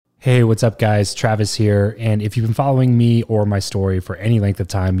Hey, what's up, guys? Travis here. And if you've been following me or my story for any length of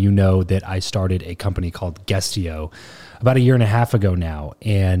time, you know that I started a company called Guestio about a year and a half ago now.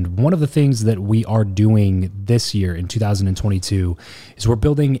 And one of the things that we are doing this year in 2022 is we're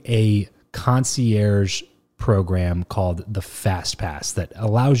building a concierge program called the Fast Pass that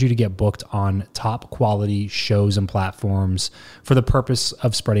allows you to get booked on top quality shows and platforms for the purpose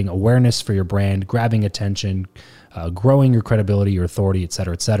of spreading awareness for your brand, grabbing attention, growing your credibility, your authority, et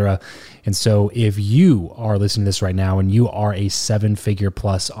cetera, et cetera. And so if you are listening to this right now and you are a 7-figure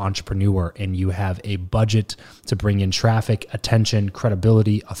plus entrepreneur and you have a budget to bring in traffic, attention,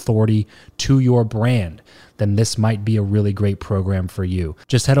 credibility, authority to your brand, then this might be a really great program for you.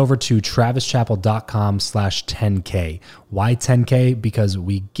 Just head over to travischappell.com/10K. Why 10K? Because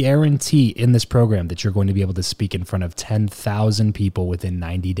we guarantee in this program that you're going to be able to speak in front of 10,000 people within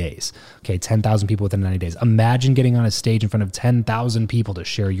 90 days. Okay, 10,000 people within 90 days. Imagine getting on a stage in front of 10,000 people to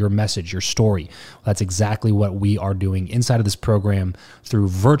share your message, your story. Well, that's exactly what we are doing inside of this program through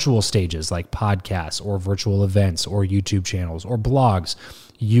virtual stages like podcasts or virtual events or YouTube channels or blogs.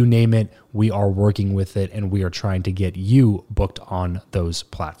 You name it, we are working with it, and we are trying to get you booked on those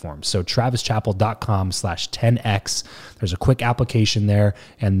platforms. So travischappell.com/10X. There's a quick application there,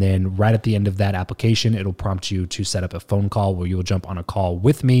 and then right at the end of that application, it'll prompt you to set up a phone call where you'll jump on a call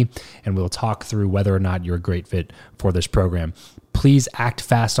with me, and we'll talk through whether or not you're a great fit for this program. Please act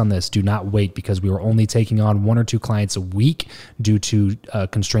fast on this. Do not wait, because we are only taking on 1 or 2 clients a week due to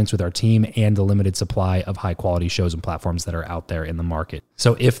constraints with our team and the limited supply of high quality shows and platforms that are out there in the market.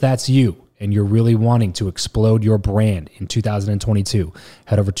 So if that's you and you're really wanting to explode your brand in 2022,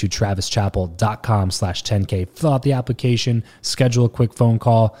 head over to travischappell.com/10K, fill out the application, schedule a quick phone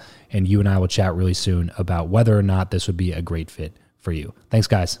call, and you and I will chat really soon about whether or not this would be a great fit for you. Thanks,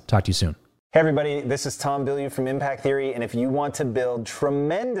 guys. Talk to you soon. Hey everybody, this is Tom Bilyeu from Impact Theory, and if you want to build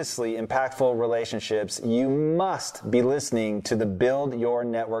tremendously impactful relationships, you must be listening to the Build Your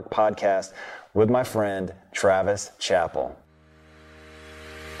Network podcast with my friend Travis Chappell.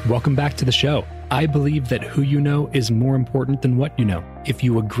 Welcome back to the show. I believe that who you know is more important than what you know. If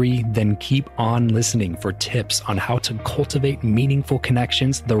you agree, then keep on listening for tips on how to cultivate meaningful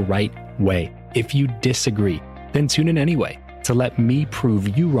connections the right way. If you disagree, then tune in anyway to let me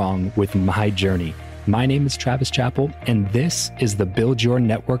prove you wrong with my journey. My name is Travis Chappell, and this is the Build Your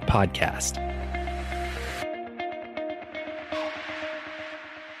Network podcast.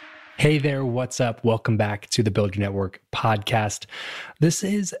 Hey there, what's up? Welcome back to the Build Your Network podcast. This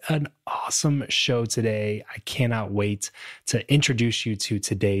is an awesome show today. I cannot wait to introduce you to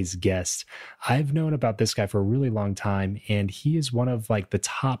today's guest. I've known about this guy for a really long time, and he is one of like the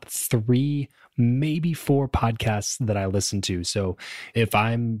top 3, maybe 4 podcasts that I listen to. So if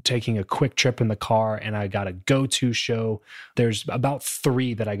I'm taking a quick trip in the car and I got a go-to show, there's about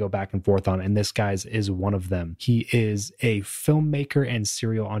 3 that I go back and forth on, and this guy's is one of them. He is a filmmaker and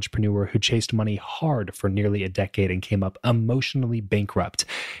serial entrepreneur who chased money hard for nearly a decade and came up emotionally bankrupt.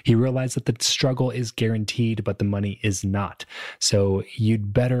 He realized that the struggle is guaranteed, but the money is not. So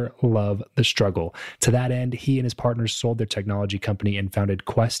you'd better love the struggle. To that end, he and his partners sold their technology company and founded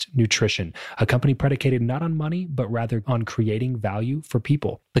Quest Nutrition, a company predicated not on money, but rather on creating value for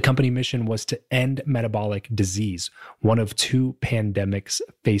people. The company mission was to end metabolic disease, one of 2 pandemics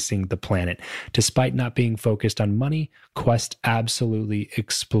facing the planet. Despite not being focused on money, Quest absolutely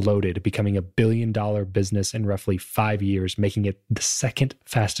exploded, becoming a $1 billion business in roughly 5 years, making it the 2nd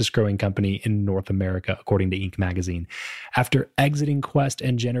fastest growing company in North America, according to Inc. magazine. After exiting Quest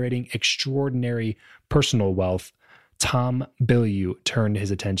and generating extraordinary personal wealth, Tom Bilyeu turned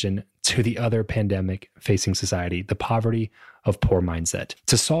his attention to the other pandemic facing society, the poverty of poor mindset.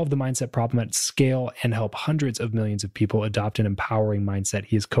 To solve the mindset problem at scale and help hundreds of millions of people adopt an empowering mindset,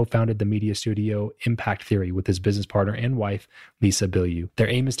 he has co-founded the media studio Impact Theory with his business partner and wife, Lisa Bilyeu. Their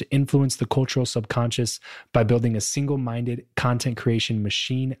aim is to influence the cultural subconscious by building a single-minded content creation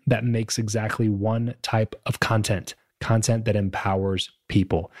machine that makes exactly one type of content that empowers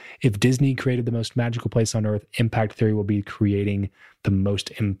people. If Disney created the most magical place on earth, Impact Theory will be creating the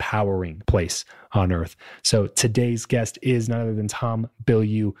most empowering place on earth. So today's guest is none other than Tom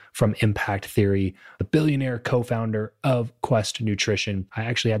Bilyeu from Impact Theory, the billionaire co-founder of Quest Nutrition. I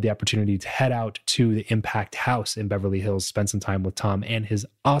actually had the opportunity to head out to the Impact House in Beverly Hills, spend some time with Tom and his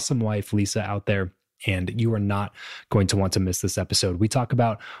awesome wife, Lisa, out there. And you are not going to want to miss this episode. We talk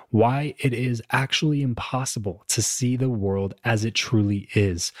about why it is actually impossible to see the world as it truly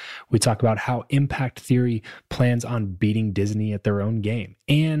is. We talk about how Impact Theory plans on beating Disney at their own game.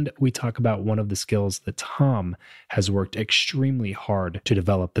 And we talk about one of the skills that Tom has worked extremely hard to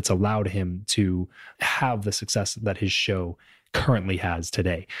develop that's allowed him to have the success that his show currently has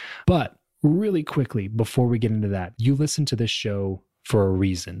today. But really quickly, before we get into that, you listen to this show for a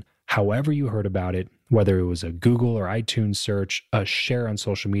reason. However you heard about it, whether it was a Google or iTunes search, a share on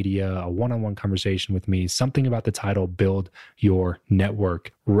social media, a one-on-one conversation with me, something about the title Build Your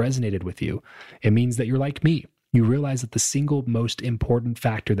Network resonated with you. It means that you're like me. You realize that the single most important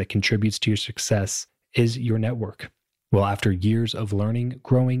factor that contributes to your success is your network. Well, after years of learning,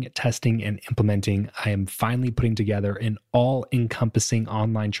 growing, testing, and implementing, I am finally putting together an all-encompassing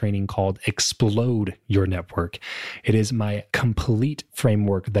online training called Explode Your Network. It is my complete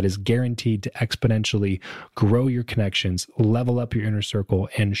framework that is guaranteed to exponentially grow your connections, level up your inner circle,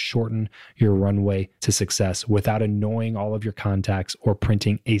 and shorten your runway to success without annoying all of your contacts or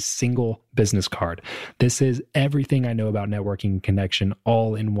printing a single business card. This is everything I know about networking and connection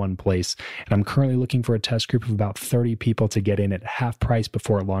all in one place. And I'm currently looking for a test group of about 30 people to get in at half price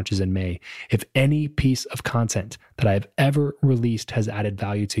before it launches in May. If any piece of content that I've ever released has added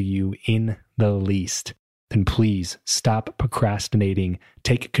value to you in the least, then please stop procrastinating,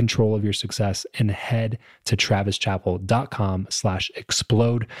 take control of your success, and head to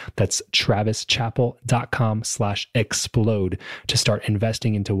travischappell.com/explode. That's travischappell.com/explode to start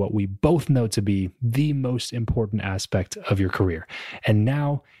investing into what we both know to be the most important aspect of your career. And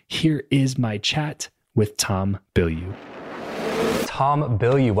now, here is my chat with Tom Bilyeu. Tom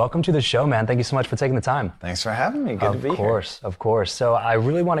Bilyeu, welcome to the show, man. Thank you so much for taking the time. Thanks for having me. Good to be here. Of course. So I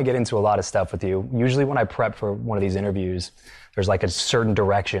really want to get into a lot of stuff with you. Usually when I prep for one of these interviews, there's like a certain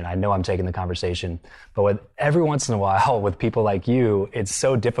direction. I know I'm taking the conversation. But with every once in a while, with people like you, it's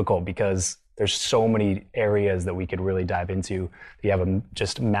so difficult because there's so many areas that we could really dive into. You have a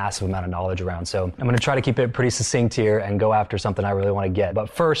just massive amount of knowledge around. So I'm going to try to keep it pretty succinct here and go after something I really want to get. But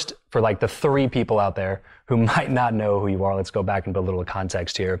first, for like the 3 people out there who might not know who you are, let's go back and put a little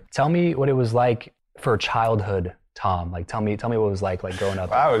context here. Tell me what it was like for childhood, Tom. Like, tell me what it was like growing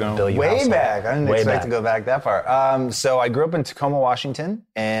up. Wow, we're going way back. I didn't expect to go back that far. So I grew up in Tacoma, Washington,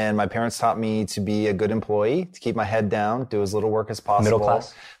 and my parents taught me to be a good employee, to keep my head down, do as little work as possible.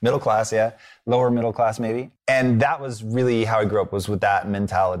 Middle class, yeah. Lower middle class, maybe. And that was really how I grew up, was with that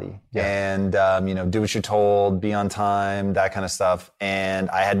mentality. Yeah. And, do what you're told, be on time, that kind of stuff. And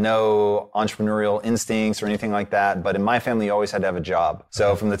I had no entrepreneurial instincts or anything like that. But in my family, you always had to have a job.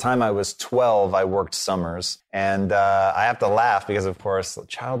 So from the time I was 12, I worked summers. And I have to laugh because, of course,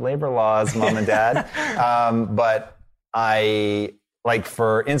 child labor laws, mom and dad. But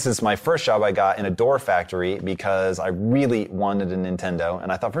for instance, my first job I got in a door factory because I really wanted a Nintendo.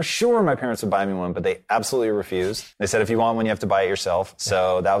 And I thought for sure my parents would buy me one, but they absolutely refused. They said, if you want one, you have to buy it yourself.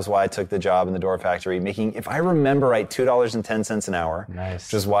 So that was why I took the job in the door factory, making, if I remember right, $2.10 an hour. Nice.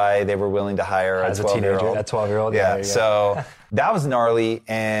 Which is why they were willing to hire a 12-year-old. A 12-year-old? Yeah. So that was gnarly.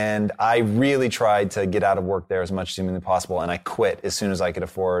 And I really tried to get out of work there as much as humanly possible. And I quit as soon as I could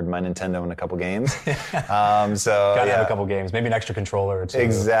afford my Nintendo and a couple games. Gotta have a couple games, maybe an extra controller or two.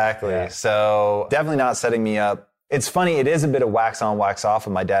 Exactly. Yeah. So definitely not setting me up. It's funny, it is a bit of wax on, wax off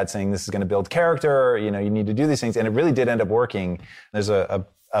of my dad saying this is going to build character, you need to do these things. And it really did end up working. There's a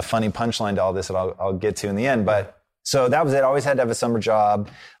funny punchline to all this that I'll get to in the end. But so that was it. I always had to have a summer job,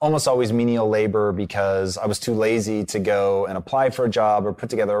 almost always menial labor because I was too lazy to go and apply for a job or put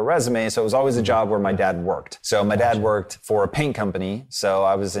together a resume. So it was always a job where my dad worked. So my dad worked for a paint company. So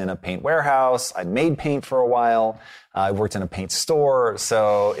I was in a paint warehouse. I made paint for a while. I worked in a paint store,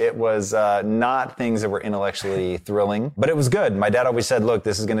 so it was not things that were intellectually thrilling, but it was good. My dad always said, look,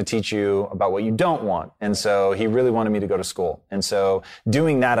 this is going to teach you about what you don't want. And so he really wanted me to go to school. And so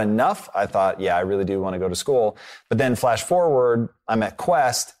doing that enough, I thought, yeah, I really do want to go to school. But then flash forward, I'm at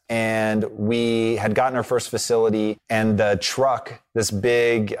Quest, and we had gotten our first facility, and the truck, this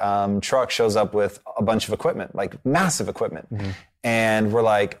big truck shows up with a bunch of equipment, like massive equipment. Mm-hmm. And we're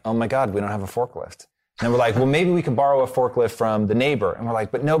like, oh my God, we don't have a forklift. And we're like, well, maybe we could borrow a forklift from the neighbor. And we're like,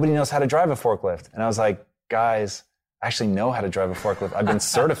 but nobody knows how to drive a forklift. And I was like, guys, I actually know how to drive a forklift. I've been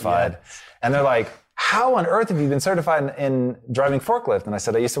certified. Yes. And they're like, how on earth have you been certified in driving forklift? And I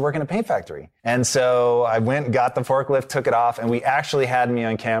said, I used to work in a paint factory. And so I went, got the forklift, took it off, and we actually had me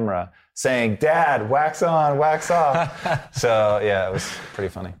on camera saying, Dad, wax on, wax off. So yeah, it was pretty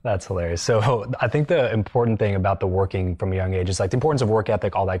funny. That's hilarious. So I think the important thing about the working from a young age is like the importance of work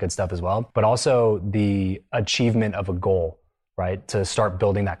ethic, all that good stuff as well, but also the achievement of a goal, right? To start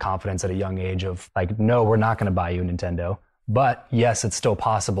building that confidence at a young age of like, no, we're not going to buy you a Nintendo, but yes, it's still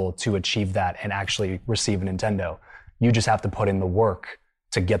possible to achieve that and actually receive a Nintendo. You just have to put in the work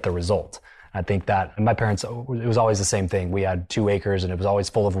to get the result. I think that my parents, it was always the same thing. We had 2 acres and it was always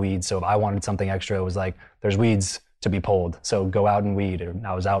full of weeds. So if I wanted something extra, it was like, there's weeds, to be pulled. So go out and weed. Or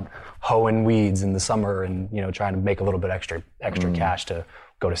I was out hoeing weeds in the summer and, trying to make a little bit extra cash to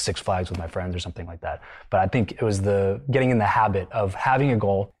go to Six Flags with my friends or something like that. But I think it was the getting in the habit of having a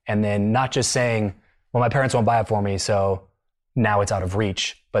goal and then not just saying, well, my parents won't buy it for me, so now it's out of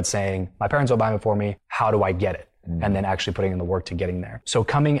reach, but saying, my parents won't buy it for me, how do I get it? And then actually putting in the work to getting there. So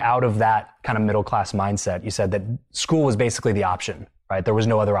coming out of that kind of middle class mindset, you said that school was basically the option, right? There was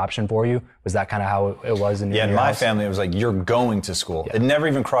no other option for you. Was that kind of how it was in your in my house? family, it was like, you're going to school. It never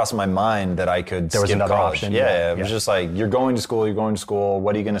even crossed my mind that I could There was skip another college. option. It was just like, you're going to school.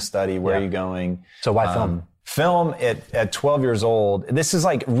 What are you going to study? Where are you going? So why film? Film at 12 years old. This is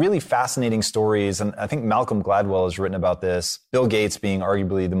like really fascinating stories. And I think Malcolm Gladwell has written about this. Bill Gates being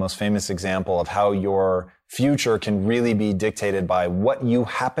arguably the most famous example of how your future can really be dictated by what you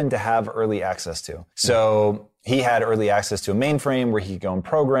happen to have early access to. So he had early access to a mainframe where he could go and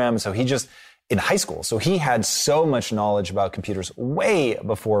program. So he just, in high school, so he had so much knowledge about computers way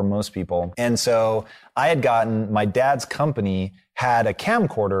before most people. And so I had gotten, my dad's company had a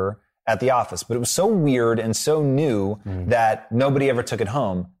camcorder at the office, but it was so weird and so new that nobody ever took it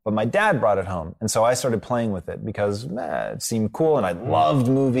home. But my dad brought it home. And so I started playing with it because it seemed cool and I loved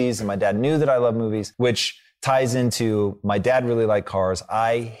movies and my dad knew that I loved movies, which ties into my dad really liked cars.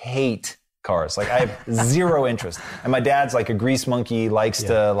 I hate cars. Like I have zero interest. And my dad's like a grease monkey, likes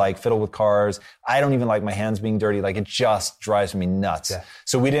to like fiddle with cars. I don't even like my hands being dirty. Like it just drives me nuts. Yeah.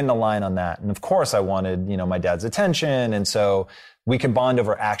 So we didn't align on that. And of course I wanted, my dad's attention. And so we could bond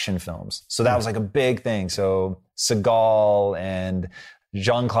over action films. So that was like a big thing. So Seagal and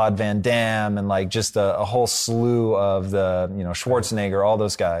Jean-Claude Van Damme and like just a whole slew of the, Schwarzenegger, all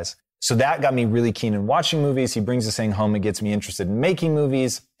those guys. So that got me really keen in watching movies. He brings this thing home and gets me interested in making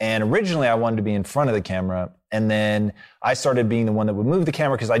movies. And originally I wanted to be in front of the camera. And then I started being the one that would move the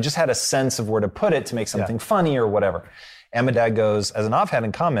camera because I just had a sense of where to put it to make something funny or whatever. And my dad goes, as an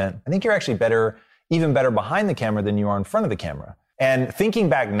offhanded comment, I think you're actually even better behind the camera than you are in front of the camera. And thinking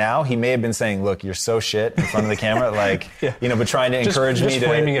back now, he may have been saying, look, you're so shit in front of the camera, like, but trying to encourage me to. Just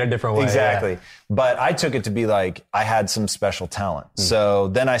framing it a different way. Exactly. Yeah. But I took it to be like, I had some special talent. So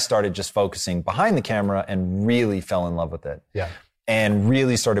then I started just focusing behind the camera and really fell in love with it. Yeah. And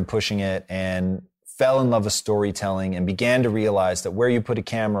really started pushing it and fell in love with storytelling and began to realize that where you put a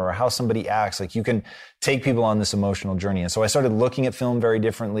camera or how somebody acts, like you can take people on this emotional journey. And so I started looking at film very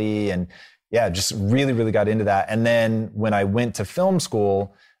differently and just really, really got into that. And then when I went to film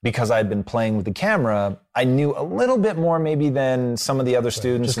school, because I'd been playing with the camera, I knew a little bit more maybe than some of the other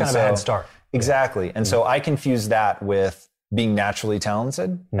students. Just kind of a head start. Exactly. And so I confused that with being naturally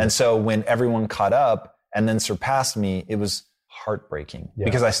talented. And so when everyone caught up and then surpassed me, it was heartbreaking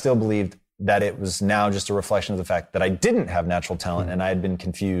because I still believed that it was now just a reflection of the fact that I didn't have natural talent and I had been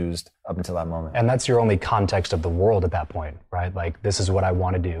confused up until that moment. And that's your only context of the world at that point, right? Like, this is what I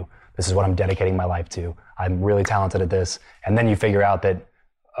want to do. This is what I'm dedicating my life to. I'm really talented at this. And then you figure out that,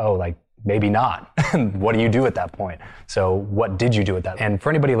 maybe not. What do you do at that point? So what did you do at that? And for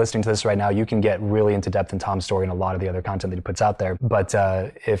anybody listening to this right now, you can get really into depth in Tom's story and a lot of the other content that he puts out there. But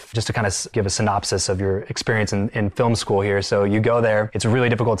if just to kind of give a synopsis of your experience in film school here. So you go there. It's really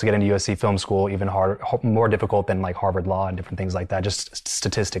difficult to get into USC film school, even harder, more difficult than like Harvard Law and different things like that, just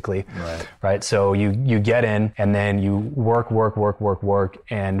statistically. Right? So you get in and then you work,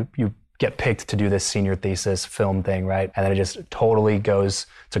 and you get picked to do this senior thesis film thing, right? And then it just totally goes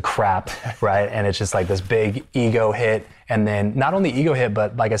to crap, right? And it's just like this big ego hit. And then not only ego hit,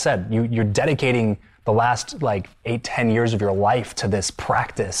 but like I said, you're dedicating the last 8-10 years of your life to this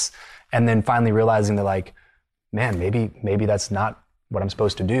practice. And then finally realizing that like, man, maybe that's not what I'm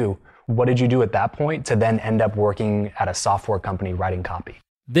supposed to do. What did you do at that point to then end up working at a software company writing copy?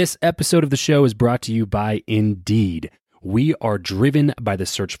 This episode of the show is brought to you by Indeed. We are driven by the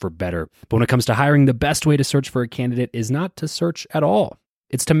search for better. But when it comes to hiring, the best way to search for a candidate is not to search at all.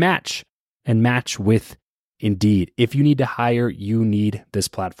 It's to match and match with Indeed. If you need to hire, you need this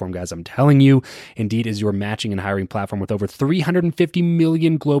platform, guys. I'm telling you, Indeed is your matching and hiring platform with over 350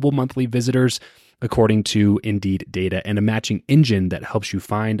 million global monthly visitors, according to Indeed data, and a matching engine that helps you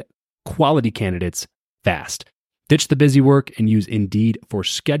find quality candidates fast. Ditch the busy work and use Indeed for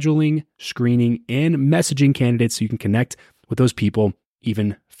scheduling, screening, and messaging candidates so you can connect with those people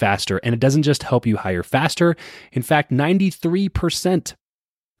even faster. And it doesn't just help you hire faster. In fact, 93%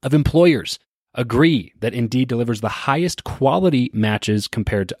 of employers agree that Indeed delivers the highest quality matches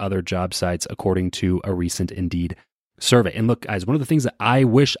compared to other job sites, according to a recent Indeed survey. And look, guys, one of the things that I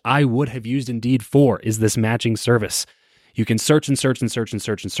wish I would have used Indeed for is this matching service. You can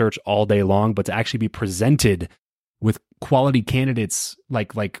search all day long, but to actually be presented with quality candidates,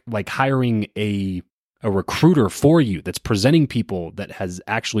 like hiring a a recruiter for you that's presenting people that has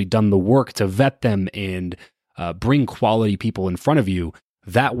actually done the work to vet them and bring quality people in front of you,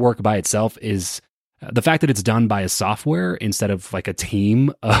 that work by itself is the fact that it's done by a software instead of like a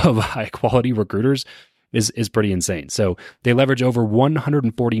team of high quality recruiters is pretty insane. So they leverage over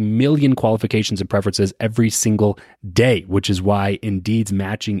 140 million qualifications and preferences every single day, which is why Indeed's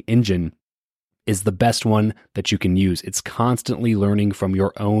matching engine is the best one that you can use. It's constantly learning from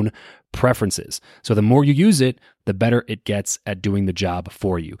your own preferences. So the more you use it, the better it gets at doing the job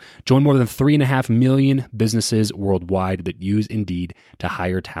for you. Join more than 3.5 million businesses worldwide that use Indeed to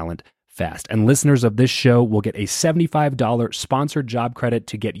hire talent fast. And listeners of this show will get a $75 sponsored job credit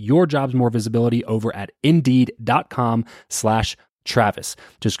to get your jobs more visibility over at Indeed.com/Travis.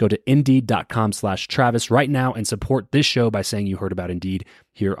 Just go to Indeed.com/Travis right now and support this show by saying you heard about Indeed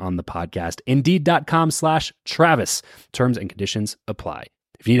here on the podcast. Indeed.com/Travis. Terms and conditions apply.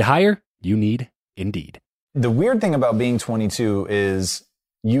 If you need to hire, you need Indeed. The weird thing about being 22 is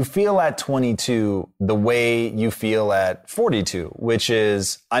you feel at 22 the way you feel at 42, which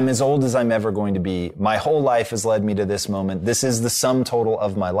is I'm as old as I'm ever going to be. My whole life has led me to this moment. This is the sum total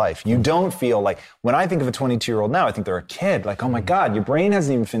of my life. You don't feel like, when I think of a 22-year-old now, I think they're a kid. Like, oh my God, your brain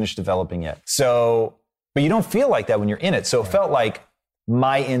hasn't even finished developing yet. So, but you don't feel like that when you're in it. So it felt like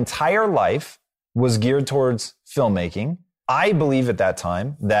my entire life was geared towards filmmaking. I believe at that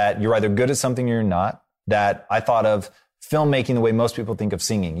time that you're either good at something or you're not, that I thought of filmmaking the way most people think of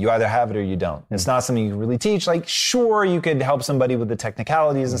singing. You either have it or you don't. It's not something you can really teach. Like, sure, you could help somebody with the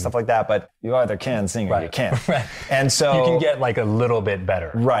technicalities and stuff like that, but you either can sing or you can't. And so you can get like a little bit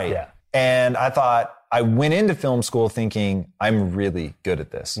better. Right. Yeah. And I thought, I went into film school thinking, I'm really good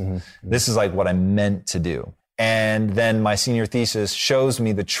at this. This is like what I'm meant to do. And then my senior thesis shows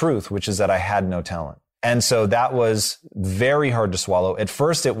me the truth, which is that I had no talent. And so that was very hard to swallow. At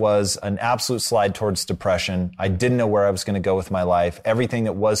first, it was an absolute slide towards depression. I didn't know where I was going to go with my life. Everything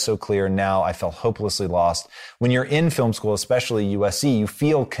that was so clear, now I felt hopelessly lost. When you're in film school, especially USC, you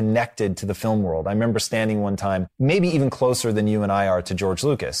feel connected to the film world. I remember standing one time, maybe even closer than you and I are to George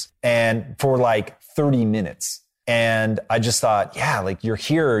Lucas, and for like 30 minutes. And I just thought, yeah, like you're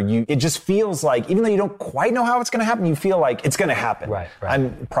here. It just feels like, even though you don't quite know how it's going to happen, you feel like it's going to happen. Right.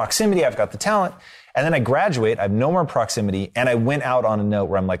 I'm proximity. I've got the talent. And then I graduate, I have no more proximity, and I went out on a note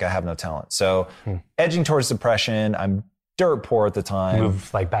where I'm like, I have no talent. So edging towards depression, I'm dirt poor at the time.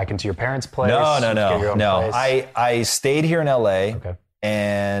 Move like back into your parents' place? No. I stayed here in LA. Okay.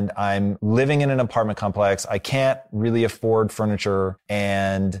 And I'm living in an apartment complex. I can't really afford furniture.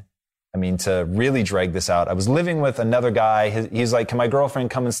 And I mean, to really drag this out, I was living with another guy. He's like, can my girlfriend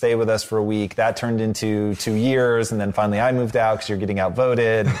come and stay with us for a week? That turned into 2 years. And then finally I moved out because you're getting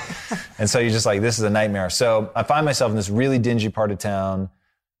outvoted. And so you're just like, this is a nightmare. So I find myself in this really dingy part of town,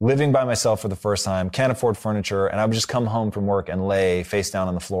 living by myself for the first time, can't afford furniture. And I would just come home from work and lay face down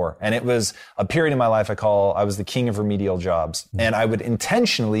on the floor. And it was a period in my life I was the king of remedial jobs. And I would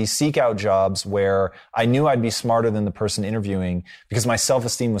intentionally seek out jobs where I knew I'd be smarter than the person interviewing because my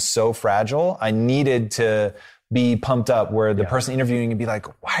self-esteem was so fragile. I needed to be pumped up where the person interviewing would be like,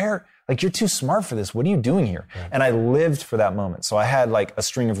 you're too smart for this. What are you doing here? Right. And I lived for that moment. So I had like a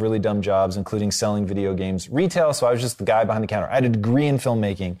string of really dumb jobs, including selling video games retail. So I was just the guy behind the counter. I had a degree in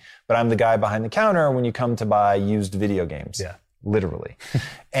filmmaking, but I'm the guy behind the counter when you come to buy used video games. Yeah. Literally.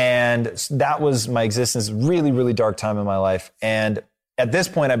 And that was my existence. Really, really dark time in my life. And at this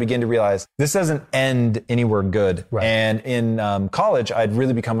point, I began to realize this doesn't end anywhere good. Right. And in college, I'd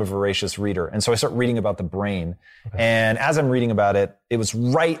really become a voracious reader. And so I started reading about the brain. Okay. And as I'm reading about it, this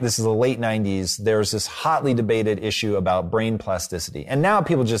is the late 90s, there's this hotly debated issue about brain plasticity. And now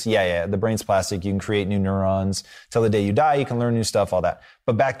people just, the brain's plastic. You can create new neurons till the day you die. You can learn new stuff, all that.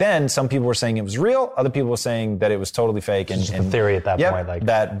 But back then, some people were saying it was real. Other people were saying that it was totally fake. And just a theory at that point. Like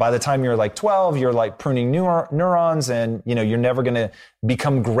that by the time you're like 12, you're like pruning neurons and, you're never going to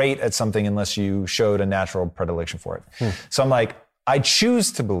become great at something unless you showed a natural predilection for it. So I'm like, I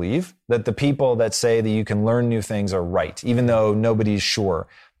choose to believe that the people that say that you can learn new things are right, even though nobody's sure.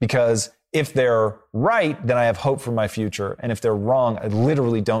 Because if they're right, then I have hope for my future. And if they're wrong, I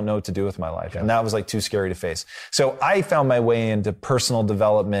literally don't know what to do with my life. And that was like too scary to face. So I found my way into personal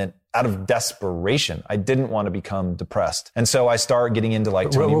development out of desperation. I didn't want to become depressed. And so I started getting into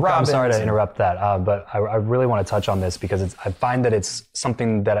like Tony Robbins. I'm sorry to interrupt that, but I really want to touch on this because I find that it's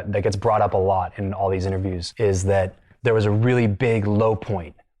something that gets brought up a lot in all these interviews, is that there was a really big low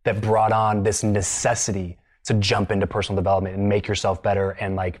point that brought on this necessity to jump into personal development and make yourself better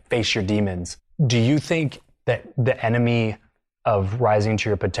and like face your demons. Do you think that the enemy of rising to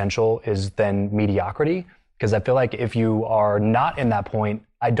your potential is then mediocrity? Because I feel like if you are not in that point,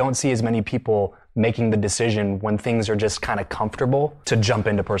 I don't see as many people making the decision when things are just kind of comfortable to jump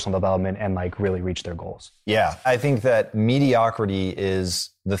into personal development and like really reach their goals? Yeah, I think that mediocrity is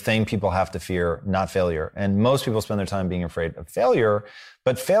the thing people have to fear, not failure. And most people spend their time being afraid of failure,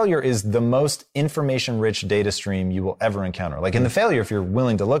 but failure is the most information-rich data stream you will ever encounter. Like in the failure, if you're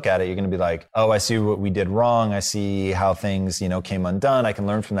willing to look at it, you're going to be like, oh, I see what we did wrong. I see how things, came undone. I can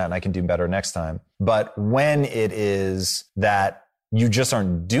learn from that and I can do better next time. But when it is that you just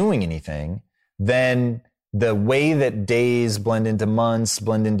aren't doing anything, then the way that days blend into months,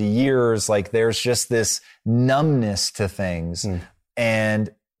 blend into years, like there's just this numbness to things. And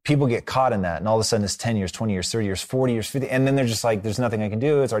people get caught in that. And all of a sudden it's 10 years, 20 years, 30 years, 40 years, 50. And then they're just like, there's nothing I can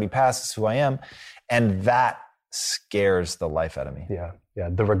do. It's already past. It's who I am. And that scares the life out of me. Yeah.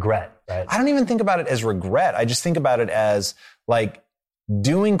 The regret, right? I don't even think about it as regret. I just think about it as like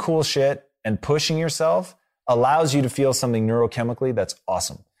doing cool shit and pushing yourself allows you to feel something neurochemically that's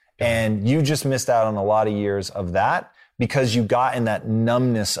awesome. And you just missed out on a lot of years of that because you got in that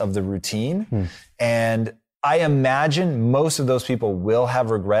numbness of the routine. And I imagine most of those people will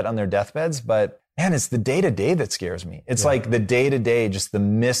have regret on their deathbeds, but man, it's the day-to-day that scares me. It's like the day-to-day, just the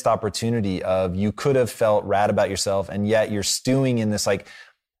missed opportunity of you could have felt rad about yourself and yet you're stewing in this like,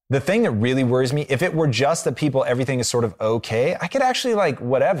 the thing that really worries me, if it were just that everything is sort of okay, I could actually like,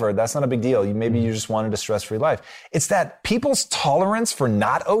 whatever, that's not a big deal. Maybe you just wanted a stress-free life. It's that people's tolerance for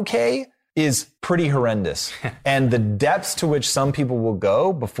not okay is pretty horrendous. And the depths to which some people will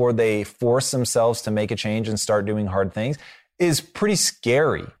go before they force themselves to make a change and start doing hard things is pretty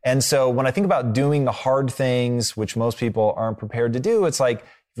scary. And so when I think about doing the hard things, which most people aren't prepared to do, it's like,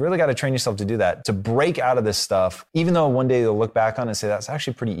 you've really got to train yourself to do that, to break out of this stuff. Even though one day you'll look back on it and say, that's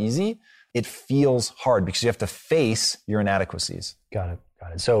actually pretty easy, it feels hard because you have to face your inadequacies. Got it.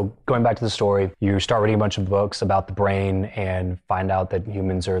 So going back to the story, you start reading a bunch of books about the brain and find out that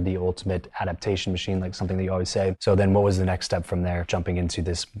humans are the ultimate adaptation machine, like something that you always say. So then what was the next step from there, jumping into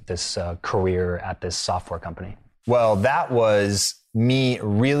this career at this software company? Well, that was me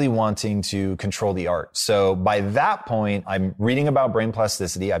really wanting to control the art. So by that point, I'm reading about brain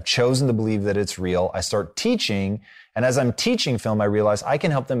plasticity. I've chosen to believe that it's real. I start teaching. And as I'm teaching film, I realize I can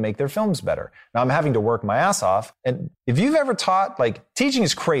help them make their films better. Now I'm having to work my ass off. And if you've ever taught, like teaching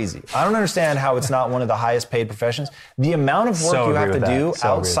is crazy. I don't understand how it's not one of the highest paid professions. The amount of work you have to do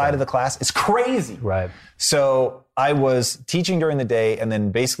outside of the class is crazy. Right. So I was teaching during the day and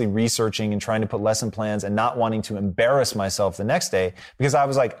then basically researching and trying to put lesson plans and not wanting to embarrass myself the next day because I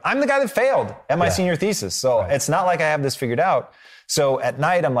was like, I'm the guy that failed at my senior thesis. So it's not like I have this figured out. So at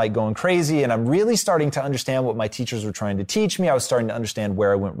night, I'm like going crazy and I'm really starting to understand what my teachers were trying to teach me. I was starting to understand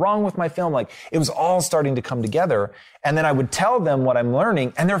where I went wrong with my film. Like it was all starting to come together. And then I would tell them what I'm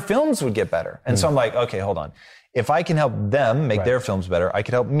learning and their films would get better. And so I'm like, okay, hold on. If I can help them make their films better, I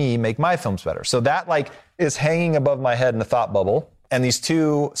could help me make my films better. So that like is hanging above my head in a thought bubble. And these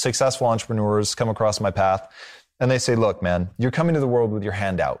two successful entrepreneurs come across my path and they say, look, man, you're coming to the world with your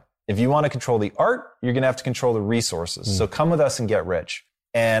hand out. If you want to control the art, you're going to have to control the resources. So come with us and get rich.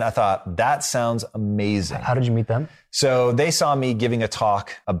 And I thought, that sounds amazing. How did you meet them? So they saw me giving a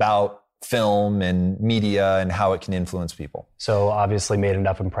talk about film and media and how it can influence people. So obviously made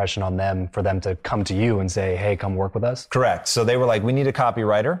enough impression on them for them to come to you and say, hey, come work with us? Correct. So they were like, we need a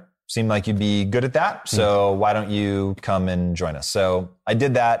copywriter. Seemed like you'd be good at that. So why don't you come and join us? So I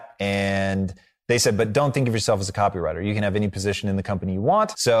did that and they said, but don't think of yourself as a copywriter. You can have any position in the company you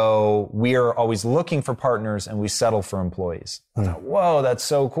want. So we are always looking for partners and we settle for employees. I thought, whoa, that's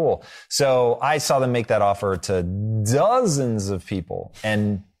so cool. So I saw them make that offer to dozens of people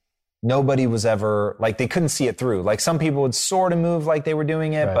and nobody was ever, like they couldn't see it through. Like some people would sort of move like they were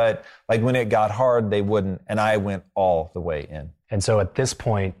doing it, but like when it got hard, they wouldn't. And I went all the way in. And so at this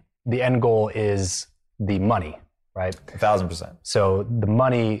point, the end goal is the money. Right? 1,000%. So the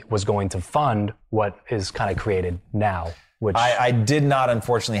money was going to fund what is kind of created now, which I did not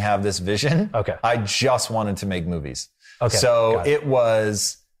unfortunately have this vision. Okay. I just wanted to make movies. Okay. So it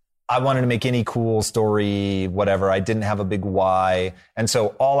was, I wanted to make any cool story, whatever. I didn't have a big why. And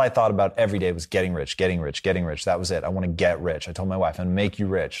so all I thought about every day was getting rich, getting rich, getting rich. That was it. I want to get rich. I told my wife, I'm going to make you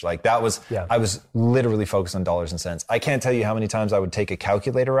rich. Like that was, I was literally focused on dollars and cents. I can't tell you how many times I would take a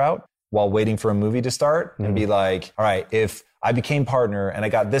calculator out while waiting for a movie to start and be like, all right, if I became partner and I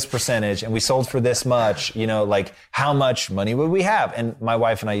got this percentage and we sold for this much, like how much money would we have? And my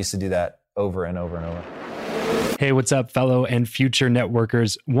wife and I used to do that over and over and over. Hey, what's up, fellow and future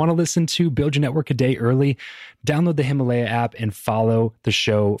networkers? Want to listen to Build Your Network a day early? Download the Himalaya app and follow the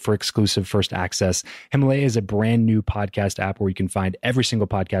show for exclusive first access. Himalaya is a brand new podcast app where you can find every single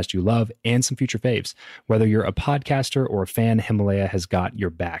podcast you love and some future faves. Whether you're a podcaster or a fan, Himalaya has got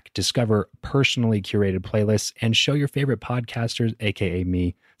your back. Discover personally curated playlists and show your favorite podcasters, aka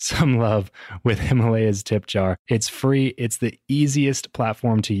me, some love with Himalaya's tip jar. It's free. It's the easiest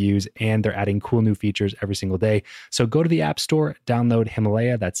platform to use, and they're adding cool new features every single day. So go to the App Store, download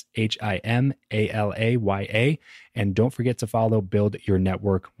Himalaya. That's Himalaya. And don't forget to follow Build Your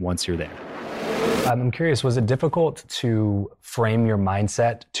Network once you're there. I'm curious, was it difficult to frame your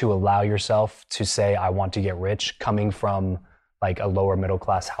mindset to allow yourself to say, I want to get rich, coming from like a lower middle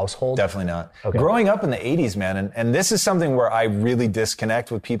class household? Definitely not. Okay. Growing up in the 80s, man, and this is something where I really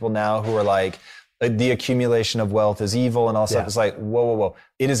disconnect with people now who are like, the accumulation of wealth is evil and all stuff. It's like, whoa.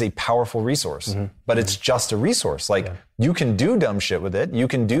 It is a powerful resource, but it's just a resource. Like you can do dumb shit with it. You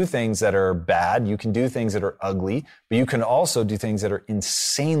can do things that are bad. You can do things that are ugly, but you can also do things that are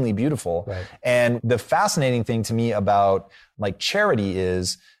insanely beautiful. Right. And the fascinating thing to me about like charity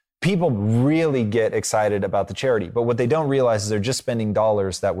is people really get excited about the charity, but what they don't realize is they're just spending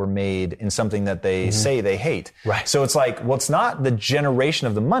dollars that were made in something that they say they hate. Right. So it's like, well, it's not the generation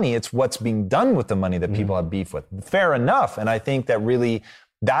of the money, it's what's being done with the money that people have beef with. Fair enough. And I think that really,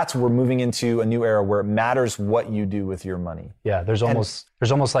 we're moving into a new era where it matters what you do with your money. Yeah, there's almost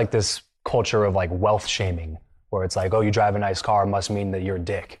like this culture of like wealth shaming, where it's like, oh, you drive a nice car must mean that you're a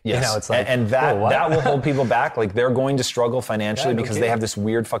dick. Yes. You know, it's like, and that will hold people back. Like they're going to struggle financially because they have this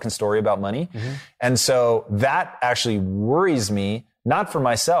weird fucking story about money. And so that actually worries me, not for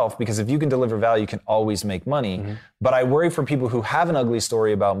myself, because if you can deliver value, you can always make money. But I worry for people who have an ugly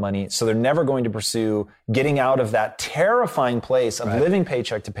story about money, so they're never going to pursue getting out of that terrifying place of living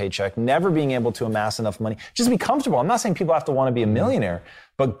paycheck to paycheck, never being able to amass enough money, just be comfortable. I'm not saying people have to want to be a millionaire,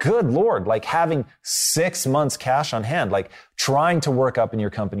 but good Lord, like having 6 months cash on hand, like trying to work up in your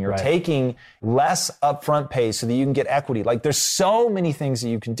company or taking less upfront pay so that you can get equity. Like there's so many things that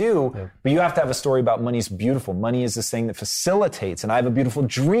you can do, but you have to have a story about money's beautiful. Money is this thing that facilitates, and I have a beautiful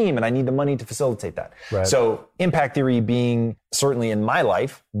dream and I need the money to facilitate that. Right. So impact theory being certainly in my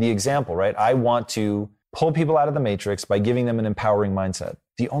life, the example, right? I want to pull people out of the matrix by giving them an empowering mindset.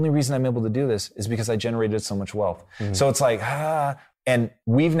 The only reason I'm able to do this is because I generated so much wealth. So it's like, and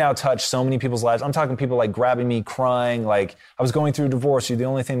we've now touched so many people's lives. I'm talking people like grabbing me, crying, like I was going through a divorce. You're the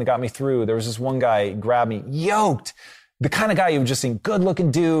only thing that got me through. There was this one guy grabbed me, yoked, the kind of guy you would just think, good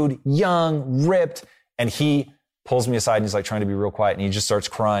looking dude, young, ripped. And he pulls me aside and he's like trying to be real quiet and he just starts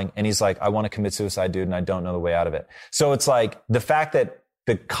crying. And he's like, I want to commit suicide, dude. And I don't know the way out of it. So it's like the fact that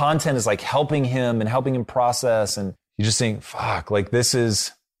the content is like helping him and helping him process. And you just think, fuck, like this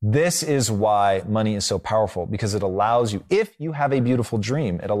is why money is so powerful, because it allows you, if you have a beautiful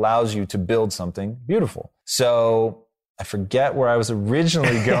dream, it allows you to build something beautiful. So I forget where I was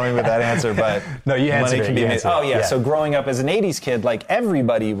originally going with that answer, but no, you answered money can be made. Oh yeah. So growing up as an 80s kid, like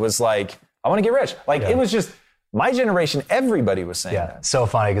everybody was like, I want to get rich. Like it was just my generation, everybody was saying that. So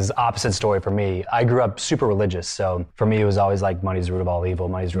funny, because opposite story for me. I grew up super religious. So for me, it was always like money's the root of all evil,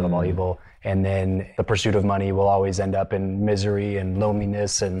 money's the root of all evil. And then the pursuit of money will always end up in misery and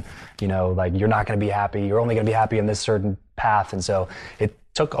loneliness. And, you know, like you're not going to be happy. You're only going to be happy in this certain path. And so it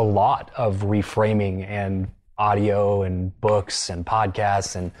took a lot of reframing and audio and books and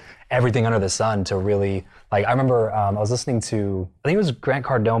podcasts and everything under the sun to really, like, I remember I was listening to, I think it was Grant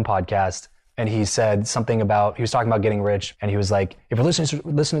Cardone podcast. And he said something about, he was talking about getting rich. And he was like, if you're listening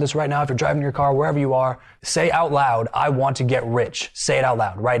to this right now, if you're driving your car, wherever you are, say out loud, I want to get rich. Say it out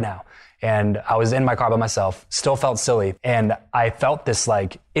loud right now. And I was in my car by myself, still felt silly. And I felt this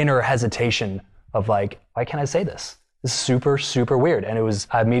like inner hesitation of like, why can't I say this? This is super, super weird. And it was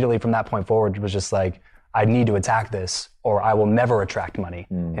immediately from that point forward, it was just like, I need to attack this or I will never attract money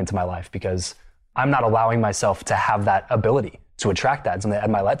into my life, because I'm not allowing myself to have that ability to attract that. Something that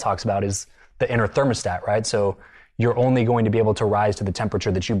Ed Mylett talks about is the inner thermostat, right? So you're only going to be able to rise to the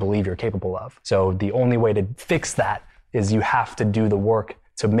temperature that you believe you're capable of. So the only way to fix that is you have to do the work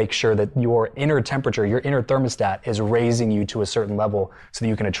to make sure that your inner temperature, your inner thermostat is raising you to a certain level so that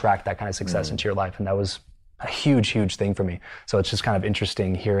you can attract that kind of success into your life. And that was a huge, huge thing for me. So it's just kind of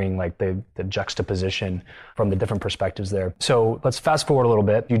interesting hearing like the juxtaposition from the different perspectives there. So let's fast forward a little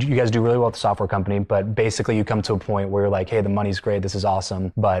bit. You guys do really well at the software company, but basically you come to a point where you're like, hey, the money's great, this is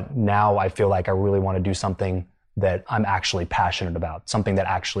awesome, but now I feel like I really want to do something that I'm actually passionate about, something that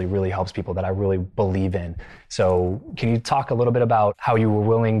actually really helps people, that I really believe in. So can you talk a little bit about how you were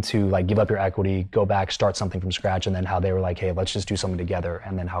willing to like give up your equity, go back, start something from scratch, and then how they were like, hey, let's just do something together,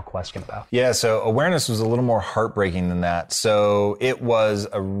 and then how Quest came about? Yeah, so awareness was a little more heartbreaking than that. So it was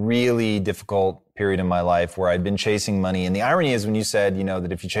a really difficult period in my life where I'd been chasing money. And the irony is when you said,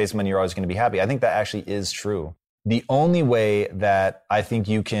 that if you chase money, you're always going to be happy. I think that actually is true. The only way that I think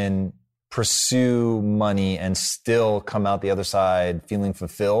you can pursue money and still come out the other side feeling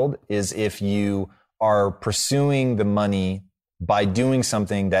fulfilled is if you are pursuing the money by doing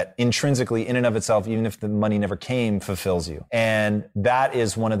something that intrinsically, in and of itself, even if the money never came, fulfills you. And that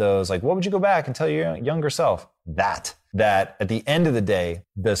is one of those, like, what would you go back and tell your younger self? That at the end of the day,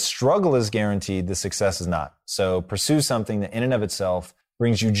 the struggle is guaranteed, the success is not. So pursue something that in and of itself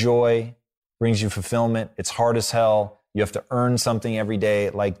brings you joy, brings you fulfillment. It's hard as hell. You have to earn something every day.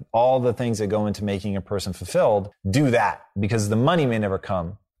 Like all the things that go into making a person fulfilled, do that, because the money may never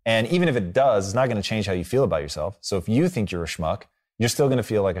come. And even if it does, it's not going to change how you feel about yourself. So if you think you're a schmuck, you're still going to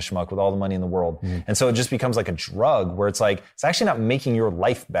feel like a schmuck with all the money in the world. Mm. And so it just becomes like a drug where it's like, it's actually not making your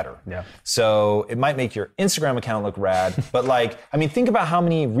life better. Yeah. So it might make your Instagram account look rad, but like, I mean, think about how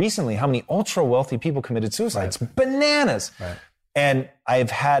many ultra wealthy people committed suicide. Right. It's bananas. Right. And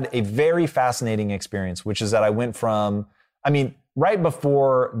I've had a very fascinating experience, which is that I went from, right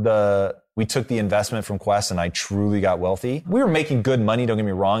before we took the investment from Quest and I truly got wealthy, we were making good money, don't get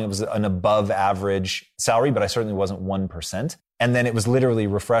me wrong. It was an above average salary, but I certainly wasn't 1%. And then it was literally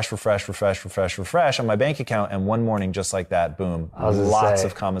refresh on my bank account. And one morning, just like that, boom, lots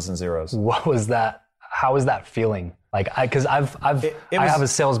of commas and zeros. What was that? How was that feeling? Like, because I have a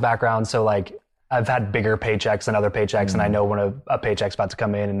sales background, so like, I've had bigger paychecks than other paychecks, and I know when a paycheck's about to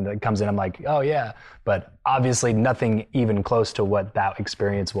come in and it comes in, I'm like, oh yeah. But obviously nothing even close to what that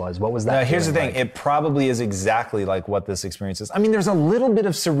experience was. What was that? Now, here's the thing. Like? It probably is exactly like what this experience is. I mean, there's a little bit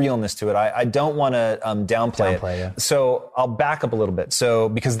of surrealness to it. I don't want to downplay it. Yeah. So I'll back up a little bit. So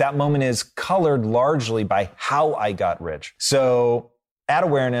because that moment is colored largely by how I got rich. So at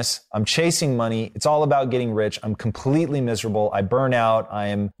Awareness, I'm chasing money. It's all about getting rich. I'm completely miserable. I burn out. I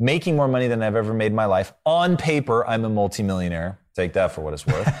am making more money than I've ever made in my life. On paper, I'm a multimillionaire. Take that for what it's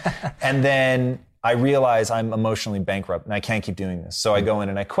worth. And then I realize I'm emotionally bankrupt and I can't keep doing this. So I go in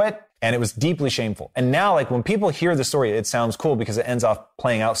and I quit, and it was deeply shameful. And now, like, when people hear the story, it sounds cool because it ends off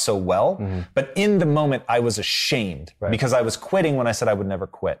playing out so well. Mm-hmm. But in the moment, I was ashamed because I was quitting when I said I would never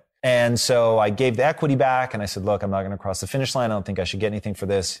quit. And so I gave the equity back and I said, look, I'm not going to cross the finish line. I don't think I should get anything for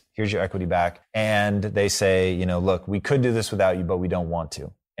this. Here's your equity back. And they say, look, we could do this without you, but we don't want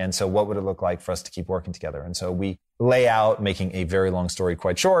to. And so what would it look like for us to keep working together? And so we lay out, making a very long story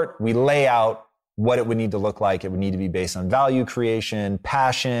quite short, we lay out what it would need to look like. It would need to be based on value creation,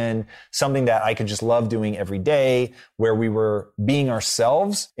 passion, something that I could just love doing every day, where we were being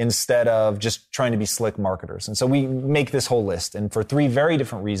ourselves instead of just trying to be slick marketers. And so we make this whole list. And for 3 very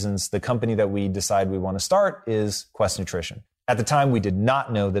different reasons, the company that we decide we want to start is Quest Nutrition. At the time, we did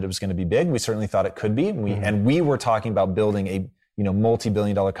not know that it was going to be big. We certainly thought it could be. And we were talking about building a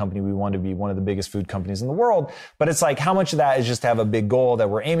multi-billion-dollar company. We wanted to be one of the biggest food companies in the world. But it's like, how much of that is just to have a big goal that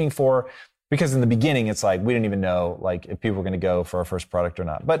we're aiming for? Because in the beginning, it's like, we didn't even know like if people were going to go for our first product or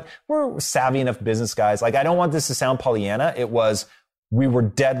not. But we're savvy enough business guys. Like, I don't want this to sound Pollyanna. We were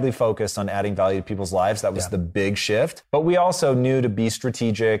deadly focused on adding value to people's lives. That was the big shift. But we also knew to be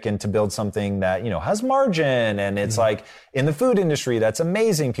strategic and to build something that, has margin. And it's like, in the food industry, that's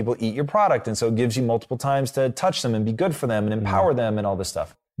amazing. People eat your product. And so it gives you multiple times to touch them and be good for them and empower them and all this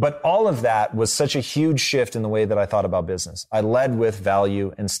stuff. But all of that was such a huge shift in the way that I thought about business. I led with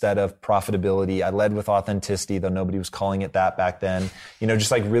value instead of profitability. I led with authenticity, though nobody was calling it that back then. Just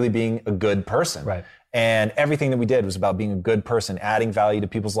like really being a good person. Right. And everything that we did was about being a good person, adding value to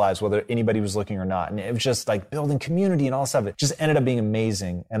people's lives, whether anybody was looking or not. And it was just like building community and all stuff. It just ended up being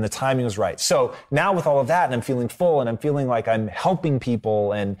amazing. And the timing was right. So now with all of that, and I'm feeling full and I'm feeling like I'm helping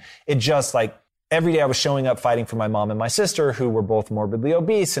people, and it just like, every day I was showing up fighting for my mom and my sister, who were both morbidly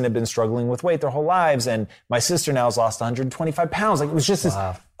obese and had been struggling with weight their whole lives. And my sister now has lost 125 pounds. Like, it was just this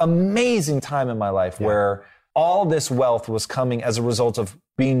amazing time in my life where all this wealth was coming as a result of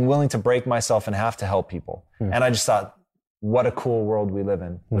being willing to break myself in half to help people. And I just thought, what a cool world we live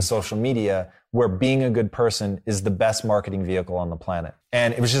in with social media, where being a good person is the best marketing vehicle on the planet.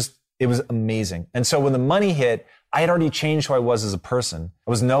 And it was amazing. And so when the money hit, I had already changed who I was as a person. I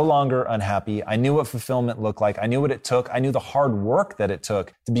was no longer unhappy. I knew what fulfillment looked like. I knew what it took. I knew the hard work that it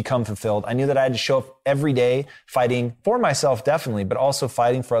took to become fulfilled. I knew that I had to show up every day fighting for myself, definitely, but also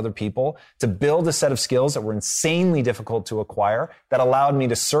fighting for other people to build a set of skills that were insanely difficult to acquire that allowed me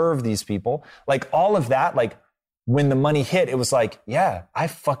to serve these people. Like, all of that, like, when the money hit, it was like, yeah, I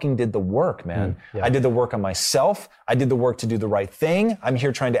fucking did the work, man. I did the work on myself. I did the work to do the right thing. I'm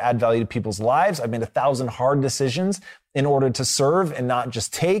here trying to add value to people's lives. I've made 1,000 hard decisions in order to serve and not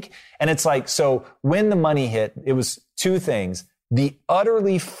just take. And it's like, so when the money hit, it was two things. The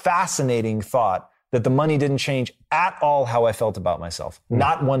utterly fascinating thought that the money didn't change at all how I felt about myself.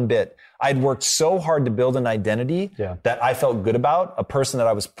 Not one bit. I'd worked so hard to build an identity that I felt good about, a person that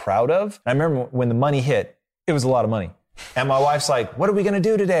I was proud of. And I remember when the money hit, it was a lot of money. And my wife's like, what are we going to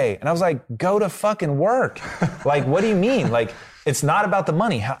do today? And I was like, go to fucking work. Like, what do you mean? Like, it's not about the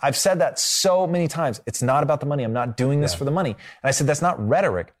money. I've said that so many times. It's not about the money. I'm not doing this for the money. And I said, that's not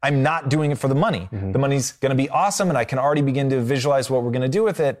rhetoric. I'm not doing it for the money. The money's going to be awesome. And I can already begin to visualize what we're going to do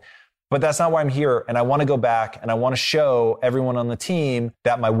with it. But that's not why I'm here. And I want to go back and I want to show everyone on the team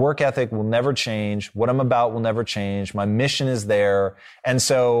that my work ethic will never change. What I'm about will never change. My mission is there. And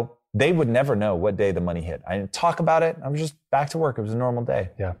so they would never know what day the money hit. I didn't talk about it. I was just back to work. It was a normal day.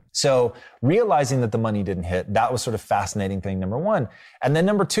 Yeah. So realizing that the money didn't hit, that was sort of fascinating thing, number one. And then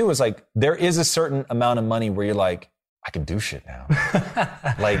number two is like, there is a certain amount of money where you're like, I can do shit now.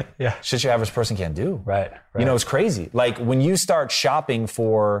 Like, shit your average person can't do. Right. You know, it's crazy. Like when you start shopping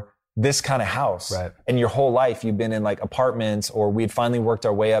for this kind of house and your whole life you've been in like apartments, or we'd finally worked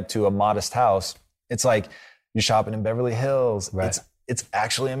our way up to a modest house. It's like you're shopping in Beverly Hills. It's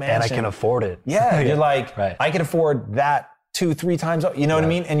actually a mansion. And I can afford it. Yeah. You're like, I can afford that 2-3 times. You know what I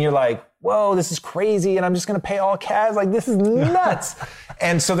mean? And you're like, whoa, this is crazy. And I'm just going to pay all cash. Like, this is nuts.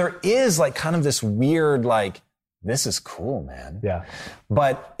 And so there is like kind of this weird, like, this is cool, man. Yeah.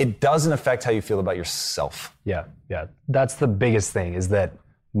 But it doesn't affect how you feel about yourself. Yeah. That's the biggest thing, is that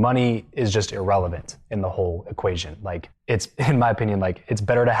money is just irrelevant in the whole equation. Like, it's, in my opinion, like, it's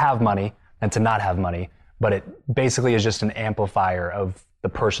better to have money than to not have money. But it basically is just an amplifier of the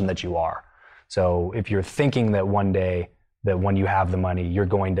person that you are. So if you're thinking that one day that when you have the money, you're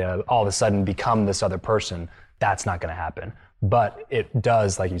going to all of a sudden become this other person, that's not going to happen. But it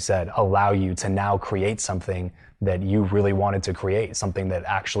does, like you said, allow you to now create something that you really wanted to create, something that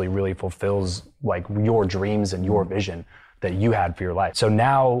actually really fulfills like your dreams and your vision that you had for your life. So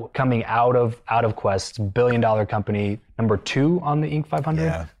now coming out of Quest, $1 billion company, number 2 on the Inc.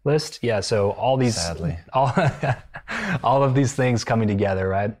 500 list. Yeah. So all these, sadly, all of these things coming together,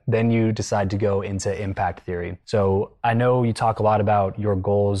 right? Then you decide to go into impact theory. So I know you talk a lot about your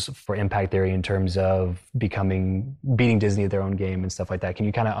goals for impact theory in terms of beating Disney at their own game and stuff like that. Can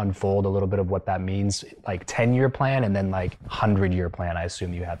you kind of unfold a little bit of what that means? Like 10-year plan and then like 100-year plan. I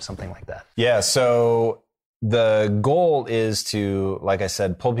assume you have something like that. Yeah. So the goal is to, like I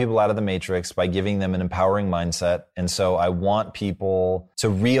said, pull people out of the matrix by giving them an empowering mindset. And so I want people to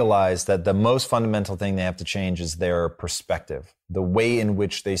realize that the most fundamental thing they have to change is their perspective, the way in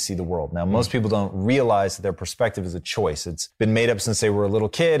which they see the world. Now, most people don't realize that their perspective is a choice. It's been made up since they were a little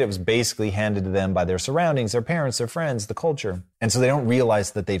kid. It was basically handed to them by their surroundings, their parents, their friends, the culture. And so they don't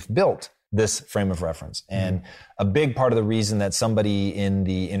realize that they've built this frame of reference. And a big part of the reason that somebody in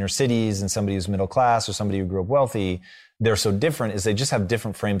the inner cities and somebody who's middle class or somebody who grew up wealthy, they're so different is they just have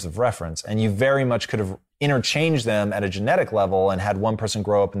different frames of reference. And you very much could have interchanged them at a genetic level and had one person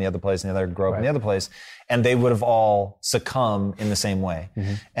grow up in the other place and the other grow up in the other place, and they would have all succumbed in the same way.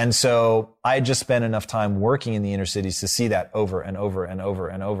 And so I just spent enough time working in the inner cities to see that over and over and over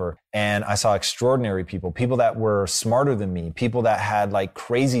and over. And I saw extraordinary people that were smarter than me, people that had like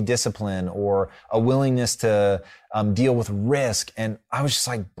crazy discipline or a willingness to deal with risk. And I was just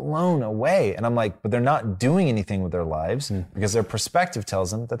like blown away. And I'm like, but they're not doing anything with their lives because their perspective tells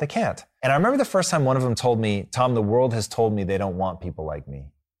them that they can't. And I remember the first time one of them told me, Tom, the world has told me they don't want people like me.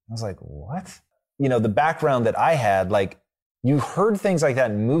 I was like, what? You know, the background that I had, like, you heard things like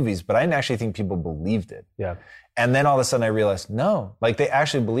that in movies, but I didn't actually think people believed it. Yeah. And then all of a sudden I realized, no, like they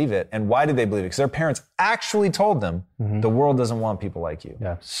actually believe it. And why did they believe it? Because their parents actually told them the world doesn't want people like you.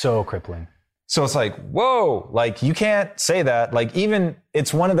 Yeah. So crippling. So it's like, whoa, like you can't say that. Like even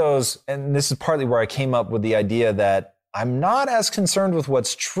it's one of those, and this is partly where I came up with the idea that I'm not as concerned with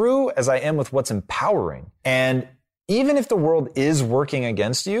what's true as I am with what's empowering. And even if the world is working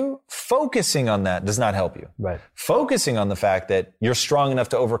against you, focusing on that does not help you. Right. Focusing on the fact that you're strong enough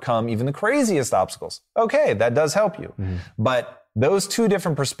to overcome even the craziest obstacles. Okay, that does help you. But those two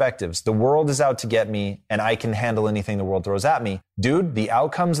different perspectives, the world is out to get me and I can handle anything the world throws at me. Dude, the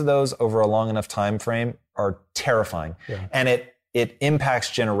outcomes of those over a long enough time frame are terrifying. Yeah. And it impacts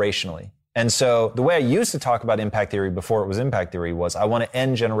generationally. And so the way I used to talk about impact theory before it was impact theory was I want to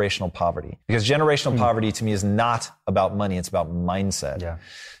end generational poverty, because generational poverty to me is not about money. It's about mindset. Yeah.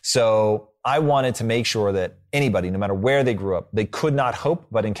 So I wanted to make sure that anybody, no matter where they grew up, they could not hope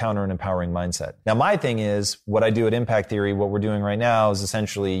but encounter an empowering mindset. Now, my thing is, what I do at Impact Theory, what we're doing right now is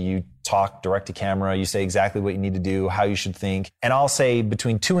essentially you talk direct to camera, you say exactly what you need to do, how you should think. And I'll say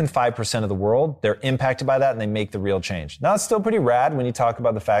between 2 and 5% of the world, they're impacted by that and they make the real change. Now, it's still pretty rad when you talk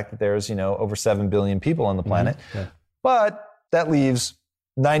about the fact that there's, over 7 billion people on the planet, but that leaves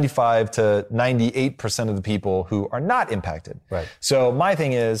 95 to 98% of the people who are not impacted. Right. So my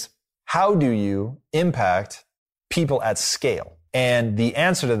thing is, how do you impact people at scale? And the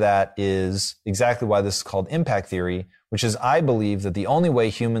answer to that is exactly why this is called impact theory, which is I believe that the only way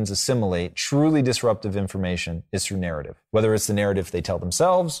humans assimilate truly disruptive information is through narrative. Whether it's the narrative they tell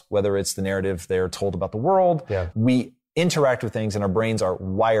themselves, whether it's the narrative they're told about the world, we interact with things and our brains are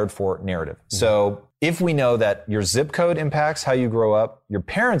wired for narrative. So if we know that your zip code impacts how you grow up, your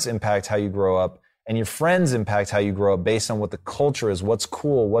parents impact how you grow up, and your friends impact how you grow up based on what the culture is, what's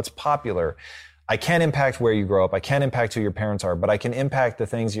cool, what's popular. I can't impact where you grow up. I can't impact who your parents are, but I can impact the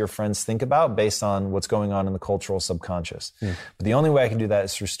things your friends think about based on what's going on in the cultural subconscious. But the only way I can do that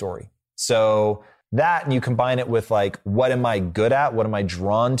is through story. So that, and you combine it with like, what am I good at? What am I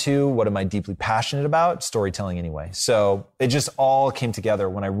drawn to? What am I deeply passionate about? Storytelling anyway. So it just all came together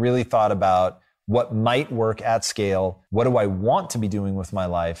when I really thought about what might work at scale. What do I want to be doing with my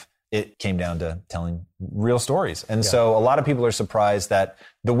life? It came down to telling real stories. And so a lot of people are surprised that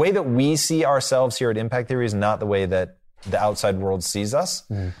the way that we see ourselves here at Impact Theory is not the way that the outside world sees us.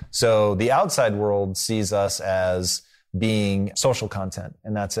 So the outside world sees us as being social content,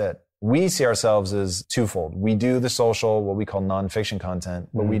 and that's it. We see ourselves as twofold. We do the social, what we call nonfiction content,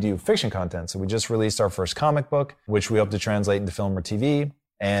 but we do fiction content. So we just released our first comic book, which we hope to translate into film or TV.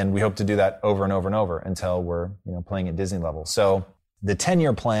 And we hope to do that over and over and over until we're, playing at Disney level. So the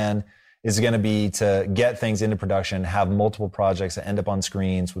 10-year plan is going to be to get things into production, have multiple projects that end up on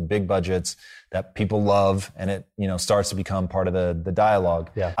screens with big budgets that people love, and it, starts to become part of the dialogue.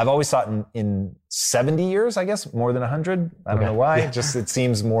 Yeah. I've always thought in 70 years, I guess, more than 100. I don't know why. It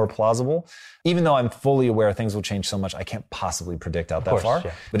seems more plausible. Even though I'm fully aware things will change so much, I can't possibly predict out that far.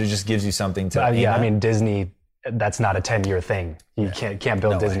 Yeah. But it just gives you something to Disney, that's not a 10-year thing. You can't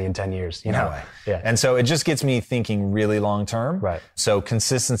build Disney in 10 years. No way. Yeah. And so it just gets me thinking really long term. Right. So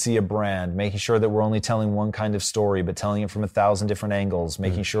consistency of brand, making sure that we're only telling one kind of story, but telling it from 1,000 different angles,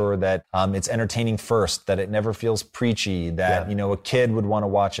 making sure that it's entertaining first, that it never feels preachy, that, a kid would want to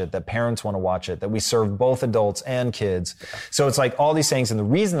watch it, that parents want to watch it, that we serve both adults and kids. Yeah. So it's like all these things. And the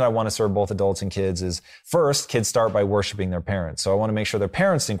reason that I want to serve both adults and kids is first, kids start by worshiping their parents. So I want to make sure their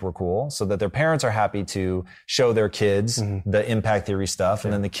parents think we're cool so that their parents are happy to show their kids the Impact Theory stuff.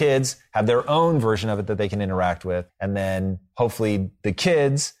 And then the kids have their own version of it that they can interact with. And then hopefully the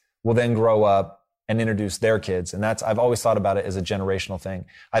kids will then grow up and introduce their kids. And I've always thought about it as a generational thing.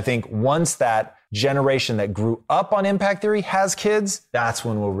 I think once that generation that grew up on Impact Theory has kids, that's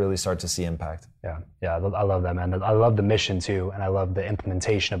when we'll really start to see impact. Yeah, I love that, man. I love the mission too. And I love the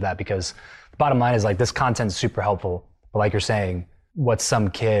implementation of that, because the bottom line is like, this content is super helpful. But like you're saying, what's some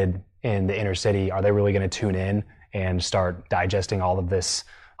kid in the inner city, are they really going to tune in and start digesting all of this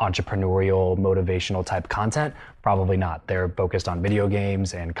entrepreneurial, motivational type content? Probably not. They're focused on video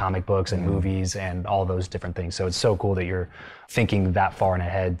games and comic books and movies and all those different things. So it's so cool that you're thinking that far in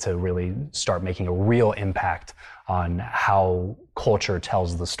ahead to really start making a real impact on how culture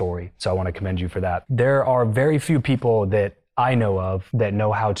tells the story. So I want to commend you for that. There are very few people that I know of that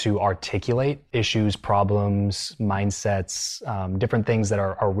know how to articulate issues, problems, mindsets, different things that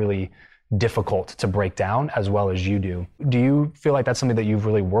are really difficult to break down as well as you do. Do you feel like that's something that you've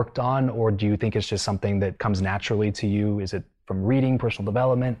really worked on, or do you think it's just something that comes naturally to you? Is it from reading, personal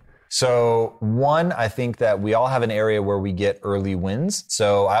development? So one, I think that we all have an area where we get early wins.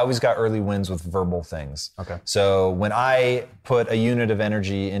 So I always got early wins with verbal things. Okay. So when I put a unit of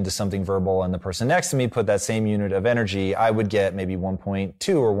energy into something verbal and the person next to me put that same unit of energy, I would get maybe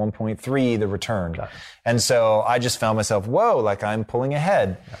 1.2 or 1.3 the return. And so I just found myself, whoa, like I'm pulling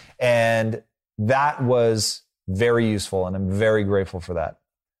ahead. Yeah. And that was very useful, and I'm very grateful for that.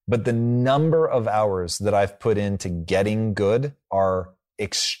 But the number of hours that I've put into getting good are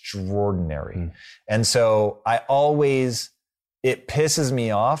extraordinary. And so it pisses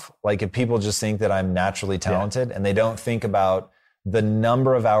me off, like if people just think that I'm naturally talented and they don't think about the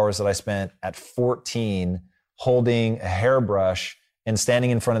number of hours that I spent at 14 holding a hairbrush and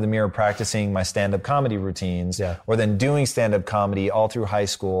standing in front of the mirror practicing my stand-up comedy routines, or then doing stand-up comedy all through high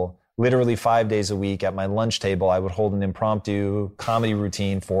school, literally 5 days a week at my lunch table, I would hold an impromptu comedy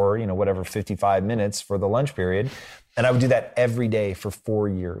routine for, 55 minutes for the lunch period. And I would do that every day for 4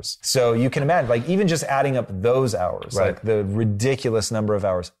 years. So you can imagine, like, even just adding up those hours, right, like the ridiculous number of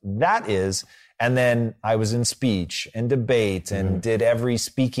hours that is. And then I was in speech and debate and did every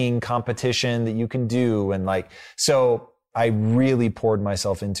speaking competition that you can do. And so I really poured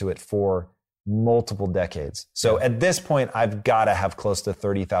myself into it for multiple decades. So at this point, I've got to have close to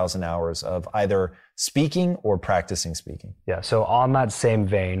 30,000 hours of either speaking or practicing speaking. Yeah. So on that same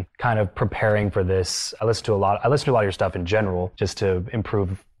vein, kind of preparing for this, I listen to a lot of your stuff in general, just to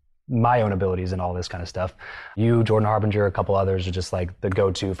improve my own abilities and all this kind of stuff. You, Jordan Harbinger, a couple others are just like the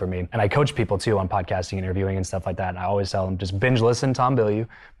go-to for me. And I coach people too on podcasting, interviewing and stuff like that. And I always tell them, just binge listen Tom Bilyeu,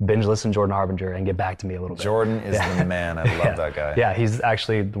 binge listen Jordan Harbinger, and get back to me a little bit. Jordan is the man. I love that guy. Yeah, he's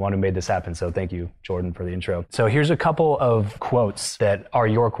actually the one who made this happen. So thank you, Jordan, for the intro. So here's a couple of quotes that are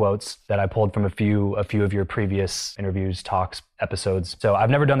your quotes that I pulled from a few of your previous interviews, talks, episodes. So I've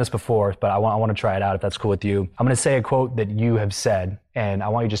never done this before, but I want to try it out if that's cool with you. I'm going to say a quote that you have said, and I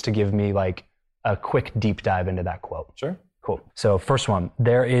want you just to give me like a quick deep dive into that quote. Sure. Cool. So first one,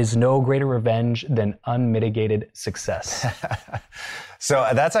 there is no greater revenge than unmitigated success. So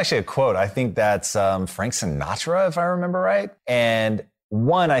that's actually a quote. I think that's Frank Sinatra, if I remember right. And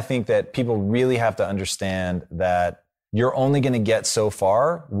one, I think that people really have to understand that you're only going to get so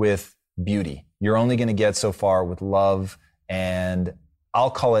far with beauty. You're only going to get so far with love. And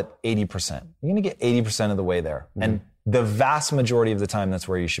I'll call it 80%. You're going to get 80% of the way there. Mm-hmm. And the vast majority of the time, that's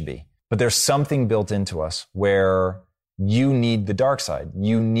where you should be. But there's something built into us where you need the dark side.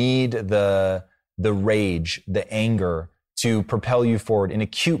 You need the rage, the anger to propel you forward in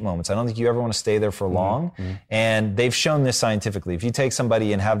acute moments. I don't think you ever want to stay there for long. Mm-hmm. And they've shown this scientifically. If you take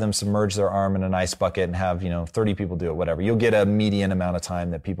somebody and have them submerge their arm in an ice bucket and have, 30 people do it, whatever, you'll get a median amount of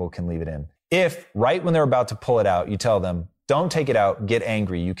time that people can leave it in. If right when they're about to pull it out, you tell them, don't take it out, get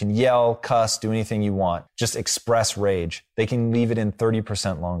angry. You can yell, cuss, do anything you want. Just express rage. They can leave it in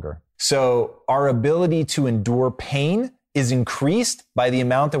 30% longer. So our ability to endure pain is increased by the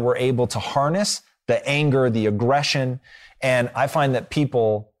amount that we're able to harness the anger, the aggression. And I find that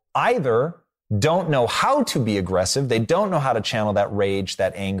people either don't know how to be aggressive, they don't know how to channel that rage,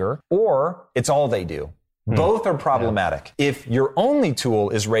 that anger, or it's all they do. Both are problematic. Yeah. If your only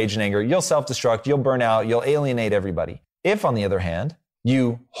tool is rage and anger, you'll self-destruct, you'll burn out, you'll alienate everybody. If, on the other hand,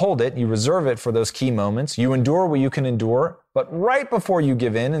 you hold it, you reserve it for those key moments, you endure what you can endure, but right before you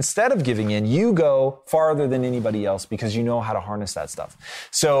give in, instead of giving in, you go farther than anybody else because you know how to harness that stuff.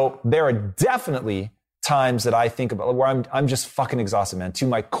 So there are definitely times that I think about where I'm just fucking exhausted, man, to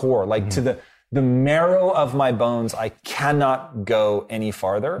my core, like to the marrow of my bones. I cannot go any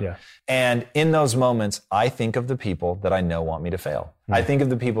farther. Yeah. And in those moments, I think of the people that I know want me to fail. I think of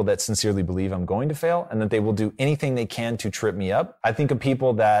the people that sincerely believe I'm going to fail and that they will do anything they can to trip me up. I think of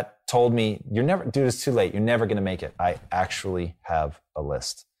people that told me, dude, it's too late. You're never going to make it. I actually have a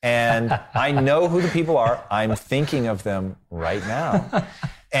list. And I know who the people are. I'm thinking of them right now.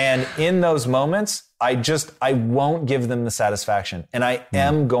 And in those moments, I won't give them the satisfaction. And I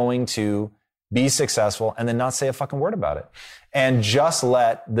am going to be successful and then not say a fucking word about it and just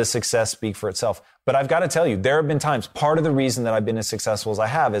let the success speak for itself. But I've got to tell you, there have been times, part of the reason that I've been as successful as I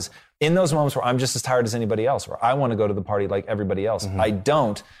have is in those moments where I'm just as tired as anybody else, where I want to go to the party like everybody else. I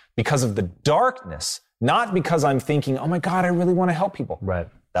don't, because of the darkness, not because I'm thinking, oh my God, I really want to help people. Right.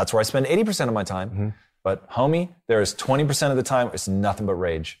 That's where I spend 80% of my time. But homie, there is 20% of the time, it's nothing but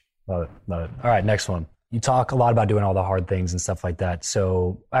rage. Love it. All right, next one. You talk a lot about doing all the hard things and stuff like that.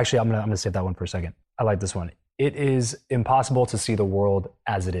 So actually, I'm gonna save that one for a second. I like this one. It is impossible to see the world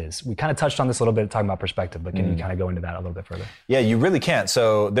as it is. We kind of touched on this a little bit talking about perspective, but can you kind of go into that a little bit further? Yeah, you really can't.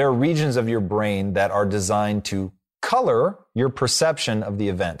 So there are regions of your brain that are designed to color your perception of the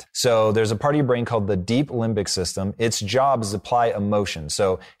event. So there's a part of your brain called the deep limbic system. Its job is to apply emotion.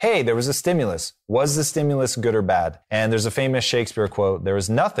 So, hey, there was a stimulus. Was the stimulus good or bad? And there's a famous Shakespeare quote, there is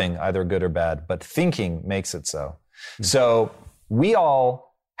nothing either good or bad, but thinking makes it so. So we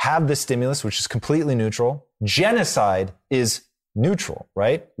all have the stimulus, which is completely neutral. Genocide is neutral,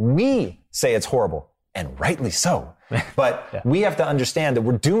 right? We say it's horrible, and rightly so. But we have to understand that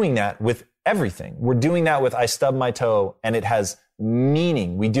we're doing that with everything. We're doing that with I stubbed my toe and it has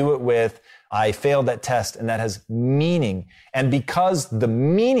meaning. We do it with I failed that test and that has meaning. And because the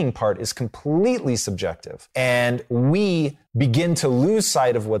meaning part is completely subjective and we begin to lose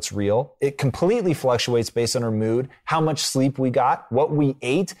sight of what's real, it completely fluctuates based on our mood, how much sleep we got, what we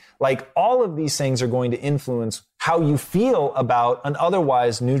ate. Like all of these things are going to influence how you feel about an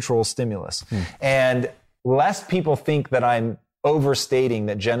otherwise neutral stimulus. And lest people think that I'm overstating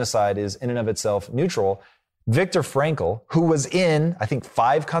that genocide is in and of itself neutral. Viktor Frankl, who was in, I think,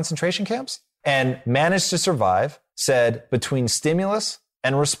 5 concentration camps and managed to survive, said between stimulus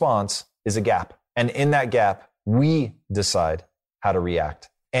and response is a gap. And in that gap, we decide how to react.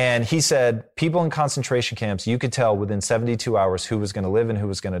 And he said, people in concentration camps, you could tell within 72 hours who was going to live and who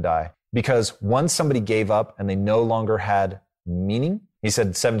was going to die. Because once somebody gave up and they no longer had meaning, he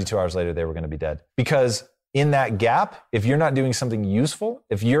said 72 hours later, they were going to be dead. Because in that gap, if you're not doing something useful,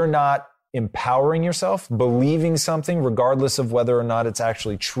 if you're not empowering yourself, believing something, regardless of whether or not it's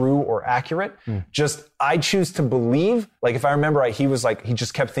actually true or accurate. Just, I choose to believe. Like, if I remember right, he was like, he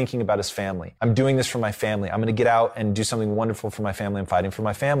just kept thinking about his family. I'm doing this for my family. I'm going to get out and do something wonderful for my family. I'm fighting for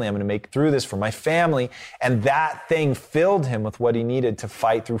my family. I'm going to make it through this for my family. And that thing filled him with what he needed to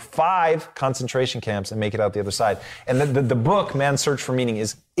fight through 5 concentration camps and make it out the other side. And the book, Man's Search for Meaning,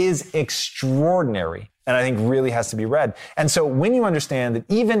 is extraordinary. And I think really has to be read. And so when you understand that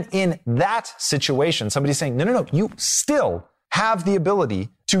even in that situation, somebody's saying, no, you still have the ability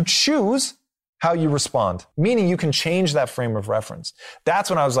to choose how you respond, meaning you can change that frame of reference. That's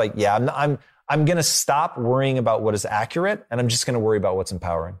when I was like, yeah, I'm going to stop worrying about what is accurate, and I'm just going to worry about what's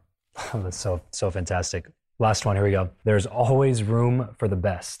empowering. Oh, that's so fantastic. Last one, here we go. There's always room for the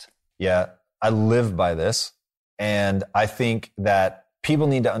best. Yeah, I live by this. And I think that people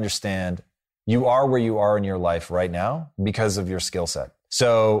need to understand you are where you are in your life right now because of your skill set.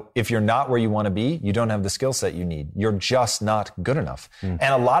 So if you're not where you want to be, you don't have the skill set you need. You're just not good enough. And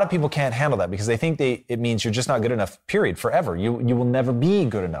a lot of people can't handle that because they think it means you're just not good enough, period, forever. You will never be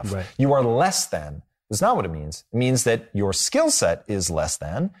good enough. Right. You are less than. That's not what it means. It means that your skill set is less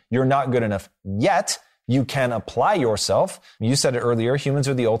than. You're not good enough yet. You can apply yourself. You said it earlier, humans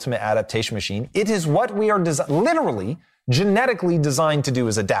are the ultimate adaptation machine. It is what we are literally genetically designed to do,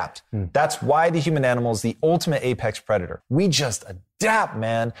 is adapt. That's why the human animal is the ultimate apex predator. We just adapt,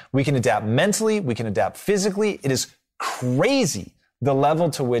 man. We can adapt mentally. We can adapt physically. It is crazy the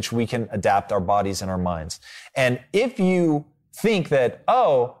level to which we can adapt our bodies and our minds. And if you think that,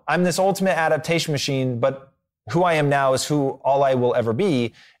 oh, I'm this ultimate adaptation machine, but who I am now is who all I will ever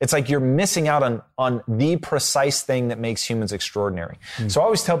be, it's like you're missing out on the precise thing that makes humans extraordinary. So I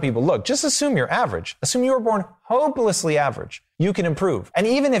always tell people, look, just assume you're average. Assume you were born hopelessly average. You can improve. And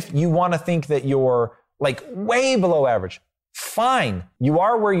even if you want to think that you're like way below average, fine. You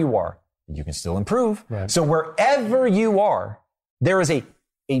are where you are. You can still improve. Right. So wherever you are, there is a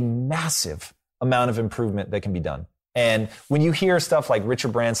massive amount of improvement that can be done. And when you hear stuff like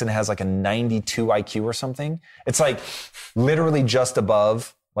Richard Branson has like a 92 IQ or something, it's like literally just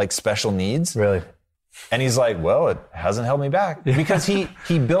above like special needs. Really? And he's like, well, it hasn't held me back because he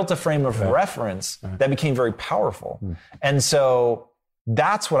built a frame of reference that became very powerful. And so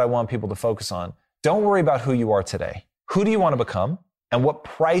that's what I want people to focus on. Don't worry about who you are today. Who do you want to become? And what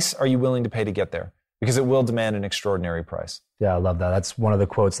price are you willing to pay to get there? Because it will demand an extraordinary price. Yeah, I love that. That's one of the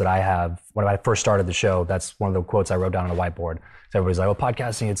quotes that I have. When I first started the show, that's one of the quotes I wrote down on a whiteboard. So everybody's like, oh,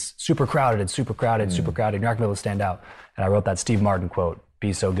 podcasting, it's super crowded, super crowded. You're not going to be able to stand out. And I wrote that Steve Martin quote,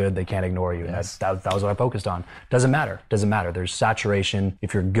 be so good they can't ignore you. Yes. And that was what I focused on. Doesn't matter. There's saturation.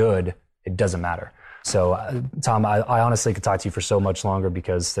 If you're good, it doesn't matter. So Tom, I honestly could talk to you for so much longer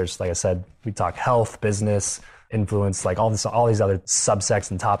because there's, like I said, we talk health, business, influence, like all these other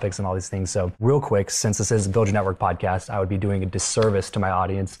subsects and topics and all these things. So real quick, since this is a Build Your Network podcast, I would be doing a disservice to my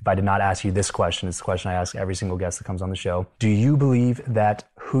audience if I did not ask you this question. It's the question I ask every single guest that comes on the show. Do you believe that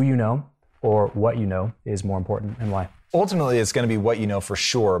who you know or what you know is more important, and why? Ultimately, it's going to be what you know for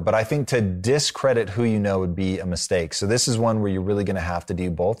sure, but I think to discredit who you know would be a mistake. So this is one where you're really going to have to do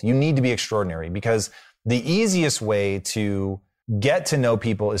both. You need to be extraordinary because the easiest way to get to know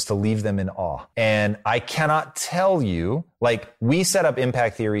people is to leave them in awe. And I cannot tell you, like, we set up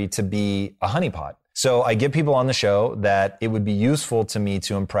Impact Theory to be a honeypot. So I get people on the show that it would be useful to me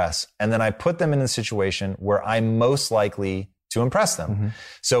to impress. And then I put them in a situation where I'm most likely to impress them.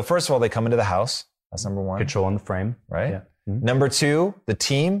 So first of all, they come into the house. That's number one. Controlling the frame. Right? Yeah. Number two, the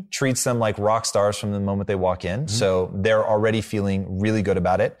team treats them like rock stars from the moment they walk in. So they're already feeling really good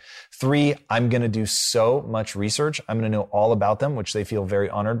about it. 3, I'm going to do so much research. I'm going to know all about them, which they feel very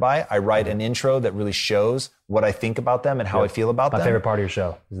honored by. I write an intro that really shows what I think about them and how I feel about them. My favorite part of your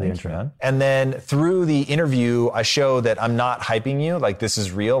show is the intro. Man. And then through the interview, I show that I'm not hyping you. Like, this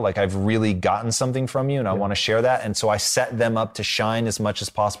is real. Like, I've really gotten something from you and I want to share that. And so I set them up to shine as much as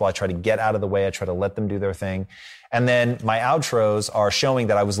possible. I try to get out of the way. I try to let them do their thing. And then my outros are showing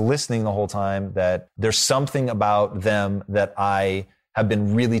that I was listening the whole time, that there's something about them that I have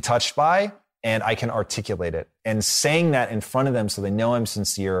been really touched by. and I can articulate it. And saying that in front of them so they know I'm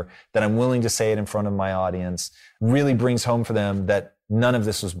sincere, that I'm willing to say it in front of my audience, really brings home for them that none of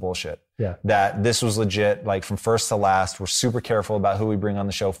this was bullshit. Yeah. That this was legit, like from first to last. We're super careful about who we bring on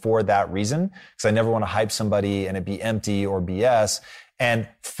the show for that reason, because I never want to hype somebody and it be empty or BS. And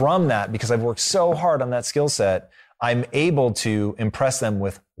from that, because I've worked so hard on that skill set, I'm able to impress them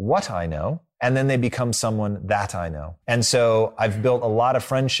with what I know, and then they become someone that I know. And so I've built a lot of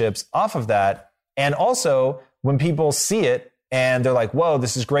friendships off of that. And also, when people see it and they're like, whoa,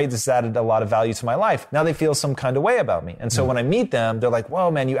 this is great, this has added a lot of value to my life, now they feel some kind of way about me. And so when I meet them, they're like,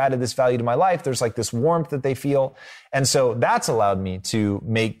 whoa, man, you added this value to my life. There's like this warmth that they feel. And so that's allowed me to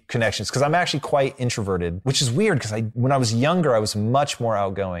make connections, because I'm actually quite introverted, which is weird, because when I was younger, I was much more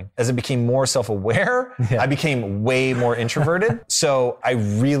outgoing. As I became more self-aware, I became way more introverted. So I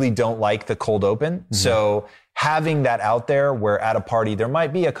really don't like the cold open. So having that out there, where at a party, there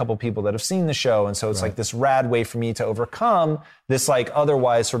might be a couple people that have seen the show. And so it's like this rad way for me to overcome this like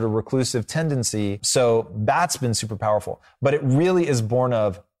otherwise sort of reclusive tendency. So that's been super powerful. But it really is born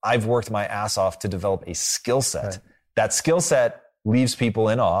of, I've worked my ass off to develop a skill set. Right. That skill set leaves people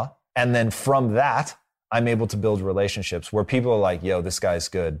in awe. And then from that, I'm able to build relationships where people are like, yo, this guy's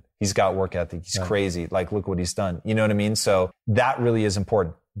good. He's got work ethic. He's crazy. Like, look what he's done. You know what I mean? So that really is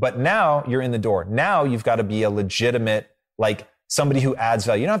important. But now you're in the door. Now you've got to be a legitimate, like somebody who adds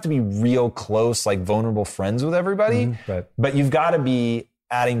value. You don't have to be real close, like vulnerable friends with everybody, but you've got to be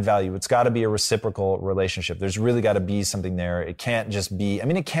adding value. It's got to be a reciprocal relationship. There's really got to be something there. It can't just be, I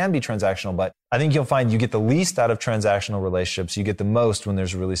mean, it can be transactional, but I think you'll find you get the least out of transactional relationships. You get the most when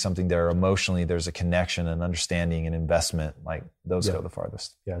there's really something there emotionally. There's a connection and understanding and investment. Like those go the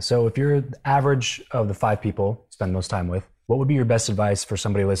farthest. Yeah. So if you're the average of the 5 people you spend most time with, what would be your best advice for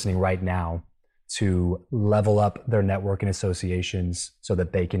somebody listening right now to level up their network and associations so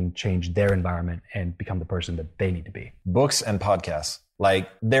that they can change their environment and become the person that they need to be? Books and podcasts. Like,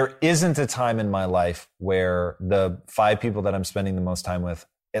 there isn't a time in my life where the 5 people that I'm spending the most time with,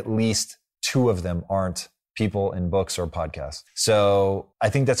 at least 2 of them aren't people in books or podcasts. So I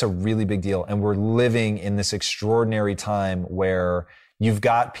think that's a really big deal. And we're living in this extraordinary time where you've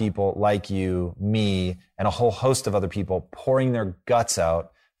got people like you, me, and a whole host of other people pouring their guts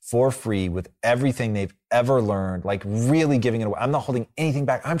out for free with everything they've ever learned, like really giving it away. I'm not holding anything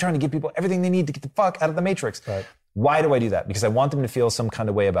back. I'm trying to give people everything they need to get the fuck out of the matrix. Right. Why do I do that? Because I want them to feel some kind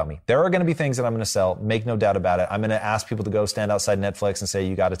of way about me. There are going to be things that I'm going to sell, make no doubt about it. I'm going to ask people to go stand outside Netflix and say,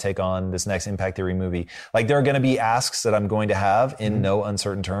 you got to take on this next Impact Theory movie. Like, there are going to be asks that I'm going to have in no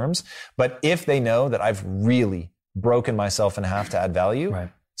uncertain terms. But if they know that I've really broken myself in half to add value,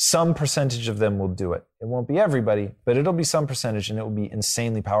 some percentage of them will do it. It won't be everybody, but it'll be some percentage, and it will be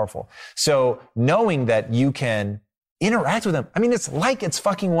insanely powerful. So knowing that you can interact with them. I mean, it's like it's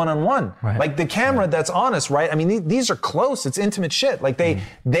fucking one-on-one. Like the camera that's on us, right? I mean, these are close. It's intimate shit. Like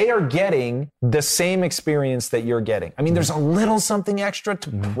they are getting the same experience that you're getting. I mean, there's a little something extra to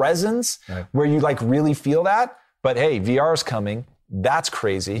presence where you like really feel that. But hey, VR's coming. That's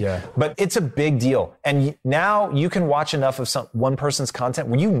crazy. Yeah. But it's a big deal. And now you can watch enough of one person's content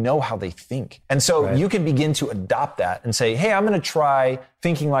where you know how they think. And so you can begin to adopt that and say, hey, I'm going to try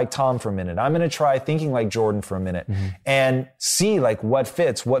thinking like Tom for a minute. I'm going to try thinking like Jordan for a minute and see like what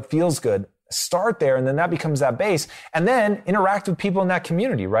fits, what feels good. Start there, and then that becomes that base, and then interact with people in that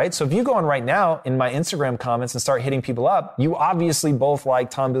community, right? So if you go on right now in my Instagram comments and start hitting people up, you obviously both like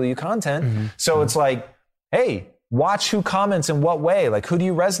Tom Bilyeu content. So it's like, hey, watch who comments in what way. Like, who do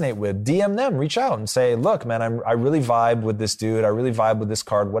you resonate with? DM them, reach out and say, look, man, I really vibe with this dude. I really vibe with this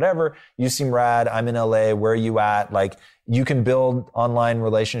card, whatever. You seem rad. I'm in LA. Where are you at? Like, you can build online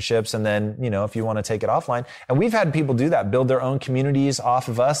relationships, and then, you know, if you want to take it offline. And we've had people do that, build their own communities off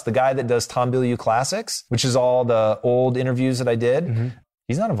of us. The guy that does Tom Bilyeu Classics, which is all the old interviews that I did,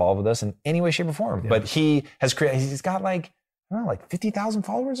 he's not involved with us in any way, shape, or form. But he has created, he's got like, I don't know, like 50,000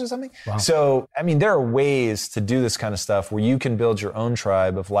 followers or something. Wow. So, I mean, there are ways to do this kind of stuff where you can build your own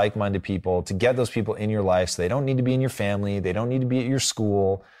tribe of like-minded people to get those people in your life. So they don't need to be in your family. They don't need to be at your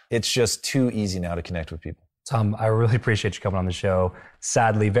school. It's just too easy now to connect with people. Tom, I really appreciate you coming on the show.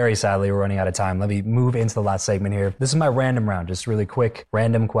 Sadly, very sadly, we're running out of time. Let me move into the last segment here. This is my random round, just really quick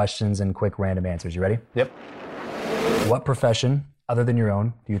random questions and quick random answers. You ready? Yep. What profession, other than your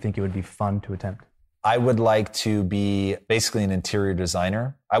own, do you think it would be fun to attempt? I would like to be basically an interior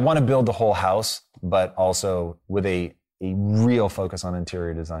designer. I want to build the whole house, but also with a real focus on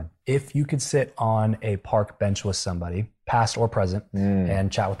interior design. If you could sit on a park bench with somebody, past or present,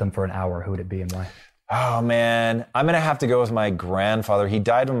 and chat with them for an hour, who would it be and why? Oh, man. I'm going to have to go with my grandfather. He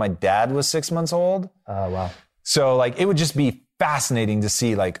died when my dad was 6 months old. Wow. So, like, it would just be fascinating to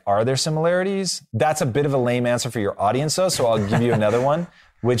see, like, are there similarities? That's a bit of a lame answer for your audience, though, so I'll give you another one,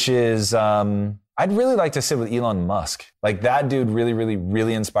 which is I'd really like to sit with Elon Musk. Like, that dude really, really,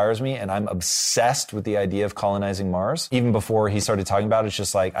 really inspires me, and I'm obsessed with the idea of colonizing Mars. Even before he started talking about it, it's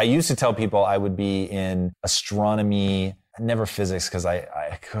just like, I used to tell people I would be in astronomy, never physics, because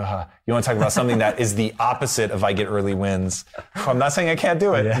you want to talk about something that is the opposite of I get early wins. I'm not saying I can't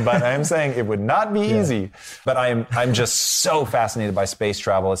do it, but I am saying it would not be easy. But I'm just so fascinated by space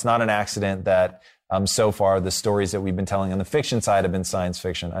travel. It's not an accident that so far the stories that we've been telling on the fiction side have been science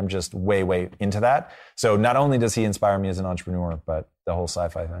fiction. I'm just way, way into that. So not only does he inspire me as an entrepreneur, but the whole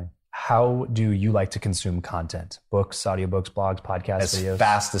sci-fi thing. How do you like to consume content? Books, audiobooks, blogs, podcasts, videos? As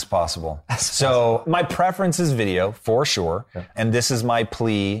fast as possible. So my preference is video, for sure. Yeah. And this is my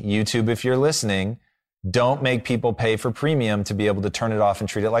plea, YouTube, if you're listening, don't make people pay for premium to be able to turn it off and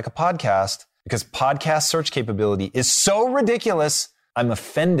treat it like a podcast, because podcast search capability is so ridiculous. I'm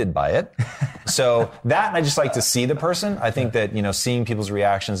offended by it. So that, and I just like to see the person. I think that, seeing people's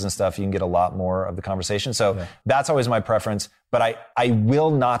reactions and stuff, you can get a lot more of the conversation. So that's always my preference. But I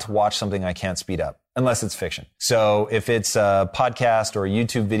will not watch something I can't speed up unless it's fiction. So if it's a podcast or a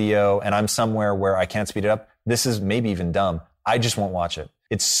YouTube video and I'm somewhere where I can't speed it up, this is maybe even dumb. I just won't watch it.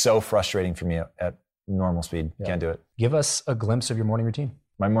 It's so frustrating for me at normal speed. Can't do it. Give us a glimpse of your morning routine.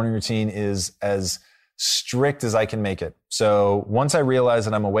 My morning routine is as strict as I can make it. So once I realize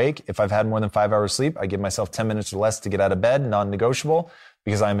that I'm awake, if I've had more than 5 hours sleep, I give myself 10 minutes or less to get out of bed, non-negotiable,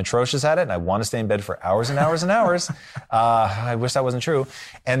 because I'm atrocious at it and I want to stay in bed for hours and hours and hours. I wish that wasn't true.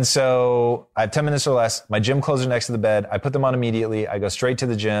 And so I have 10 minutes or less. My gym clothes are next to the bed. I put them on immediately. I go straight to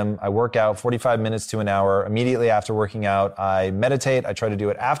the gym. I work out 45 minutes to an hour. Immediately after working out, I meditate. I try to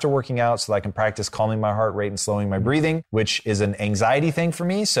do it after working out so that I can practice calming my heart rate and slowing my breathing, which is an anxiety thing for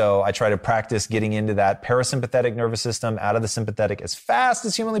me. So I try to practice getting into that parasympathetic nervous system, out of the sympathetic as fast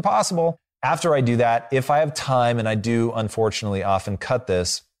as humanly possible. After I do that, if I have time, and I do unfortunately often cut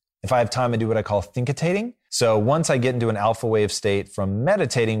this, if I have time, I do what I call thinkitating. So once I get into an alpha wave state from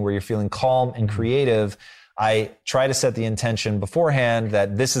meditating where you're feeling calm and creative, I try to set the intention beforehand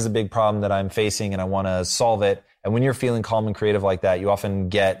that this is a big problem that I'm facing and I want to solve it. And when you're feeling calm and creative like that, you often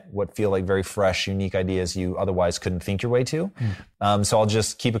get what feel like very fresh, unique ideas you otherwise couldn't think your way to. So I'll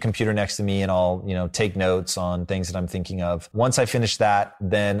just keep a computer next to me and I'll, take notes on things that I'm thinking of. Once I finish that,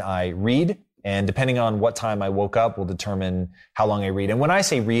 then I read. And depending on what time I woke up will determine how long I read. And when I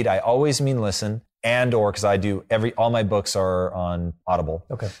say read, I always mean listen. Or because I do all my books are on Audible.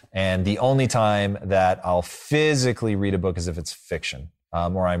 Okay. And the only time that I'll physically read a book is if it's fiction,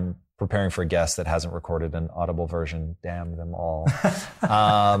 or I'm preparing for a guest that hasn't recorded an Audible version. Damn them all.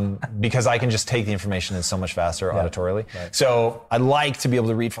 Because I can just take the information in so much faster auditorily. Right. So I like to be able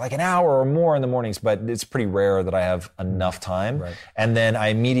to read for like an hour or more in the mornings, but it's pretty rare that I have enough time. Right. And then I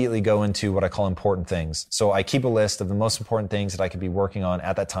immediately go into what I call important things. So I keep a list of the most important things that I could be working on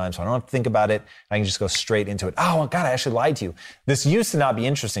at that time. So I don't have to think about it. I can just go straight into it. Oh God, I actually lied to you. This used to not be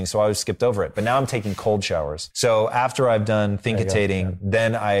interesting, so I always skipped over it. But now I'm taking cold showers. So after I've done thinkitating,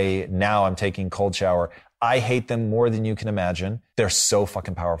 then now I'm taking cold shower. I hate them more than you can imagine. They're so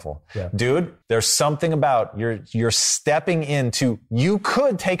fucking powerful. Yeah. Dude, there's something about you're stepping into, you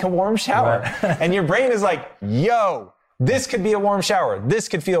could take a warm shower. Right. And your brain is like, yo, this could be a warm shower. This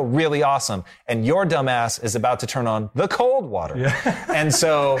could feel really awesome. And your dumbass is about to turn on the cold water. Yeah. And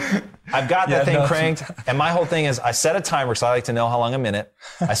so I've got that thing cranked. And my whole thing is I set a timer because I like to know how long I'm in it.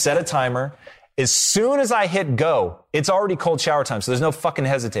 I set a timer. As soon as I hit go, it's already cold shower time, so there's no fucking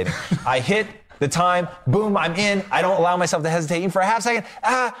hesitating. I hit the time, boom, I'm in. I don't allow myself to hesitate even for a half second.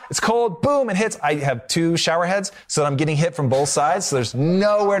 It's cold, boom, it hits. I have 2 shower heads, so that I'm getting hit from both sides, so there's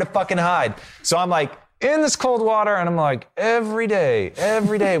nowhere to fucking hide. So I'm like, in this cold water, and I'm like, every day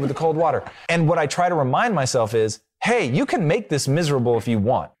with the cold water. And what I try to remind myself is, hey, you can make this miserable if you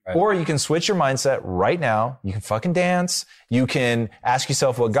want. Right. Or you can switch your mindset right now. You can fucking dance. You can ask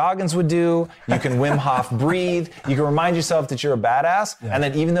yourself what Goggins would do. You can Wim Hof breathe. You can remind yourself that you're a badass. Yeah. And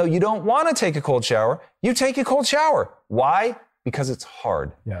that even though you don't want to take a cold shower, you take a cold shower. Why? Because it's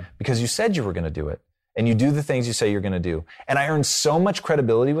hard. Yeah. Because you said you were going to do it. And you do the things you say you're going to do. And I earned so much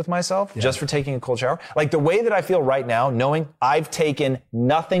credibility with myself just for taking a cold shower. Like the way that I feel right now, knowing I've taken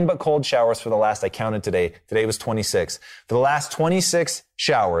nothing but cold showers for the last, I counted today. Today was 26. For the last 26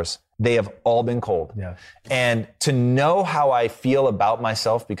 showers, they have all been cold. Yeah. And to know how I feel about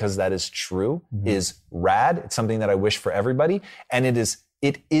myself, because that is true, is rad. It's something that I wish for everybody. And it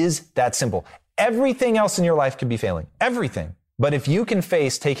is that simple. Everything else in your life could be failing. Everything. But if you can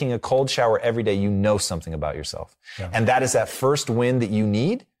face taking a cold shower every day, you know something about yourself. Yeah. And that is that first win that you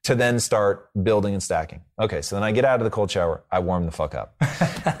need to then start building and stacking. Okay, so then I get out of the cold shower, I warm the fuck up.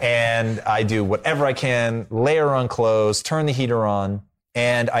 And I do whatever I can, layer on clothes, turn the heater on,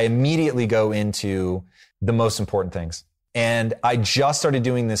 and I immediately go into the most important things. And I just started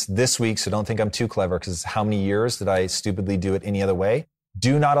doing this week, so don't think I'm too clever, because how many years did I stupidly do it any other way?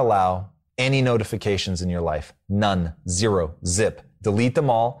 Do not allow any notifications in your life. None. Zero. Zip. Delete them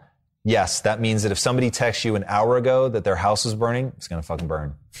all. Yes, that means that if somebody texts you an hour ago that their house is burning, it's going to fucking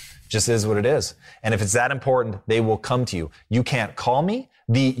burn. Just is what it is. And if it's that important, they will come to you. You can't call me.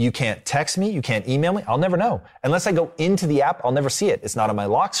 You can't text me. You can't email me. I'll never know. Unless I go into the app, I'll never see it. It's not on my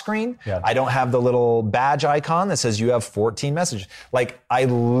lock screen. Yeah. I don't have the little badge icon that says you have 14 messages. Like, I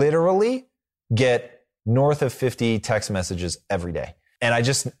literally get north of 50 text messages every day. And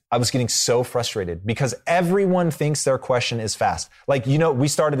I was getting so frustrated because everyone thinks their question is fast. Like, we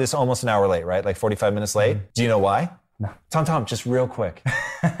started this almost an hour late, right? Like 45 minutes late. Mm-hmm. Do you know why? No. Tom, just real quick.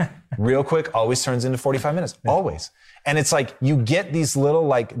 Real quick always turns into 45 minutes. Yeah. Always. And it's like, you get these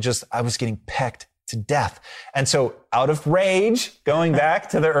little, I was getting pecked to death. And so out of rage, going back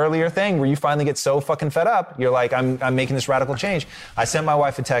to the earlier thing where you finally get so fucking fed up, you're like, I'm making this radical change. I sent my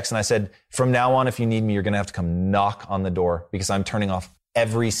wife a text and I said, from now on, if you need me, you're going to have to come knock on the door because I'm turning off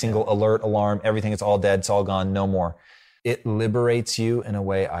every single alert, alarm, everything. It's all dead. It's all gone. No more. It liberates you in a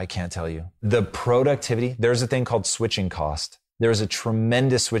way I can't tell you. The productivity, there's a thing called switching cost. There's a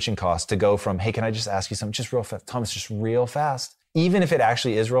tremendous switching cost to go from, hey, can I just ask you something just real fast? Thomas, just real fast. Even if it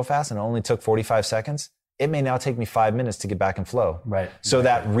actually is real fast and it only took 45 seconds, it may now take me 5 minutes to get back in flow. Right. So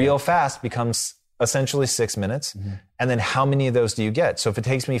that real fast becomes essentially 6 minutes. Mm-hmm. And then how many of those do you get? So if it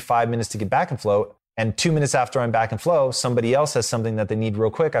takes me 5 minutes to get back in flow, and 2 minutes after I'm back in flow, somebody else has something that they need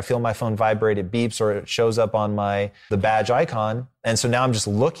real quick. I feel my phone vibrate, it beeps, or it shows up on the badge icon. And so now I'm just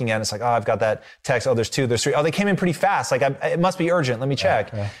looking at it. It's like, oh, I've got that text. Oh, there's 2, there's 3. Oh, they came in pretty fast. Like, it must be urgent. Let me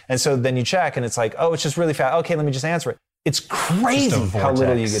check. Yeah. And so then you check and it's like, oh, it's just really fast. Okay, let me just answer it. It's crazy how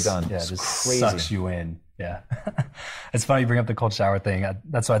little you get done. Yeah, it's it just crazy. Sucks you in. Yeah. It's funny you bring up the cold shower thing.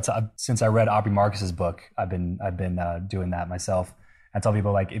 That's why since I read Aubrey Marcus's book, I've been doing that myself. I tell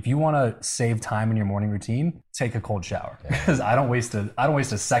people, like, if you want to save time in your morning routine, take a cold shower, because I don't waste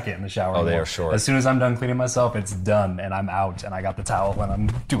a second in the shower. Oh, they are short. As soon as I'm done cleaning myself, it's done and I'm out and I got the towel when I'm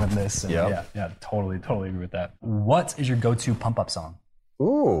doing this. And yeah, totally agree with that. What is your go-to pump up song?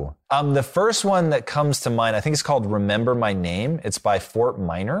 Ooh. The first one that comes to mind, I think it's called Remember My Name. It's by Fort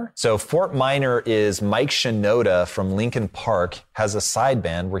Minor. So Fort Minor is Mike Shinoda from Linkin Park, has a side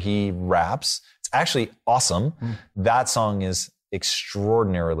band where he raps. It's actually awesome. That song is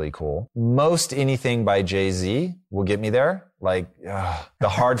extraordinarily cool. Most anything by Jay-Z will get me there. Like, the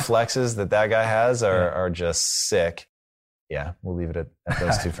hard flexes that guy has are just sick. Yeah, we'll leave it at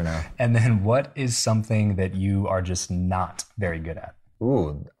those two for now. And then what is something that you are just not very good at?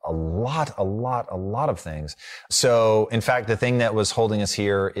 Ooh, a lot of things. So, in fact, the thing that was holding us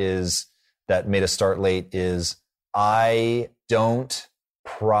here that made us start late is I don't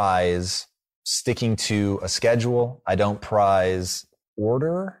prize sticking to a schedule. I don't prize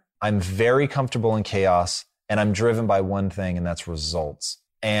order. I'm very comfortable in chaos, and I'm driven by one thing, and that's results.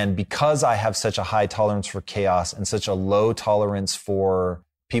 And because I have such a high tolerance for chaos and such a low tolerance for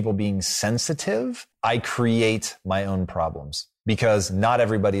people being sensitive, I create my own problems because not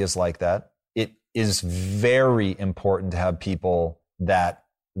everybody is like that. It is very important to have people that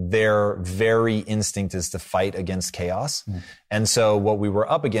their very instinct is to fight against chaos. And so what we were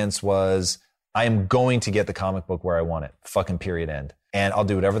up against was, I am going to get the comic book where I want it, fucking period, end. And I'll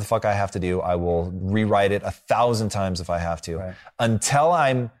do whatever the fuck I have to do. I will rewrite it 1,000 times if I have to, right, until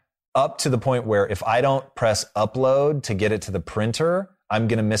I'm up to the point where if I don't press upload to get it to the printer, I'm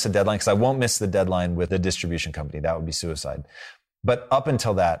going to miss a deadline, because I won't miss the deadline with the distribution company. That would be suicide. But up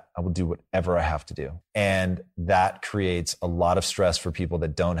until that, I will do whatever I have to do. And that creates a lot of stress for people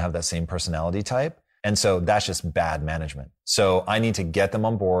that don't have that same personality type. And so that's just bad management. So I need to get them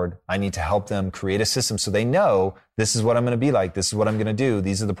on board. I need to help them create a system so they know this is what I'm going to be like. This is what I'm going to do.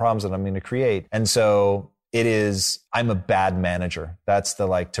 These are the problems that I'm going to create. And so I'm a bad manager. That's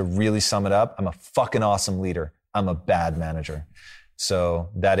to really sum it up. I'm a fucking awesome leader. I'm a bad manager. So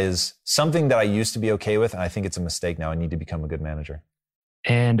that is something that I used to be okay with. And I think it's a mistake now. I need to become a good manager.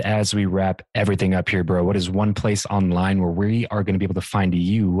 And as we wrap everything up here, bro, what is one place online where we are going to be able to find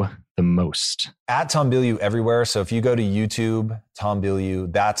you the most? At Tom Bilyeu everywhere. So if you go to YouTube, Tom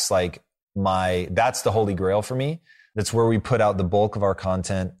Bilyeu, that's the holy grail for me. That's where we put out the bulk of our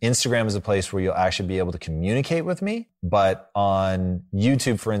content. Instagram is a place where you'll actually be able to communicate with me. But on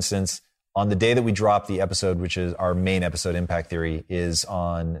YouTube, for instance, on the day that we drop the episode, which is our main episode, Impact Theory, is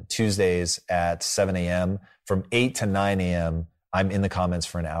on Tuesdays at 7 a.m. From 8 to 9 a.m., I'm in the comments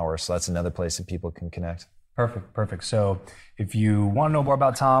for an hour. So that's another place that people can connect. Perfect. So if you want to know more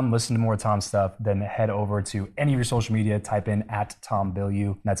about Tom, listen to more Tom stuff, then head over to any of your social media, type in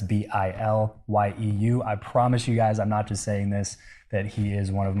 @TomBilyeu. That's BILYEU. I promise you guys, I'm not just saying this, that he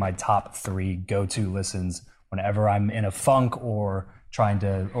is one of my top 3 go-to listens whenever I'm in a funk or trying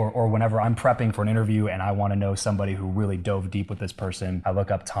to, or whenever I'm prepping for an interview and I want to know somebody who really dove deep with this person, I look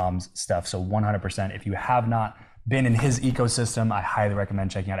up Tom's stuff. So 100%, if you have not been in his ecosystem, I highly recommend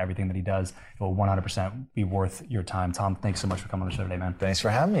checking out everything that he does. It will 100% be worth your time. Tom, thanks so much for coming on the show today, man. Thanks for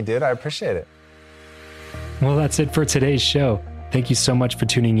having me, dude. I appreciate it. Well, that's it for today's show. Thank you so much for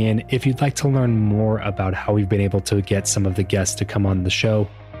tuning in. If you'd like to learn more about how we've been able to get some of the guests to come on the show,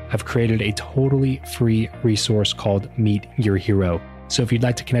 I've created a totally free resource called Meet Your Hero. So if you'd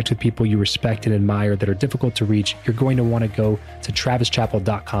like to connect with people you respect and admire that are difficult to reach, you're going to want to go to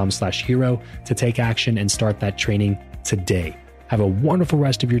travischappell.com/hero to take action and start that training today. Have a wonderful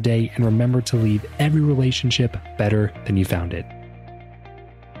rest of your day, and remember to leave every relationship better than you found it.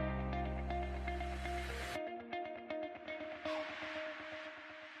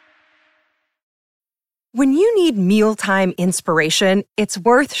 When you need mealtime inspiration, it's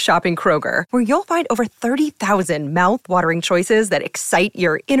worth shopping Kroger, where you'll find over 30,000 mouth-watering choices that excite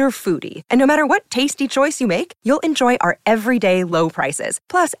your inner foodie. And no matter what tasty choice you make, you'll enjoy our everyday low prices,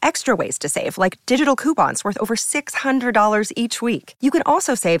 plus extra ways to save, like digital coupons worth over $600 each week. You can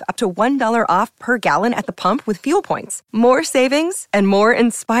also save up to $1 off per gallon at the pump with fuel points. More savings and more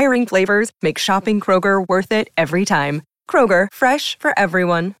inspiring flavors make shopping Kroger worth it every time. Kroger, fresh for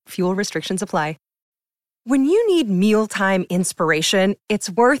everyone. Fuel restrictions apply. When you need mealtime inspiration,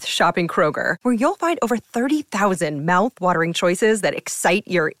 it's worth shopping Kroger, where you'll find over 30,000 mouth-watering choices that excite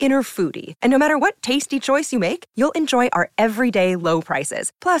your inner foodie. And no matter what tasty choice you make, you'll enjoy our everyday low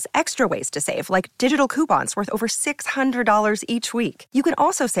prices, plus extra ways to save, like digital coupons worth over $600 each week. You can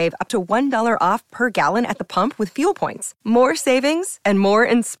also save up to $1 off per gallon at the pump with fuel points. More savings and more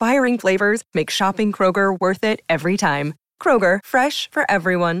inspiring flavors make shopping Kroger worth it every time. Kroger, fresh for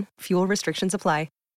everyone. Fuel restrictions apply.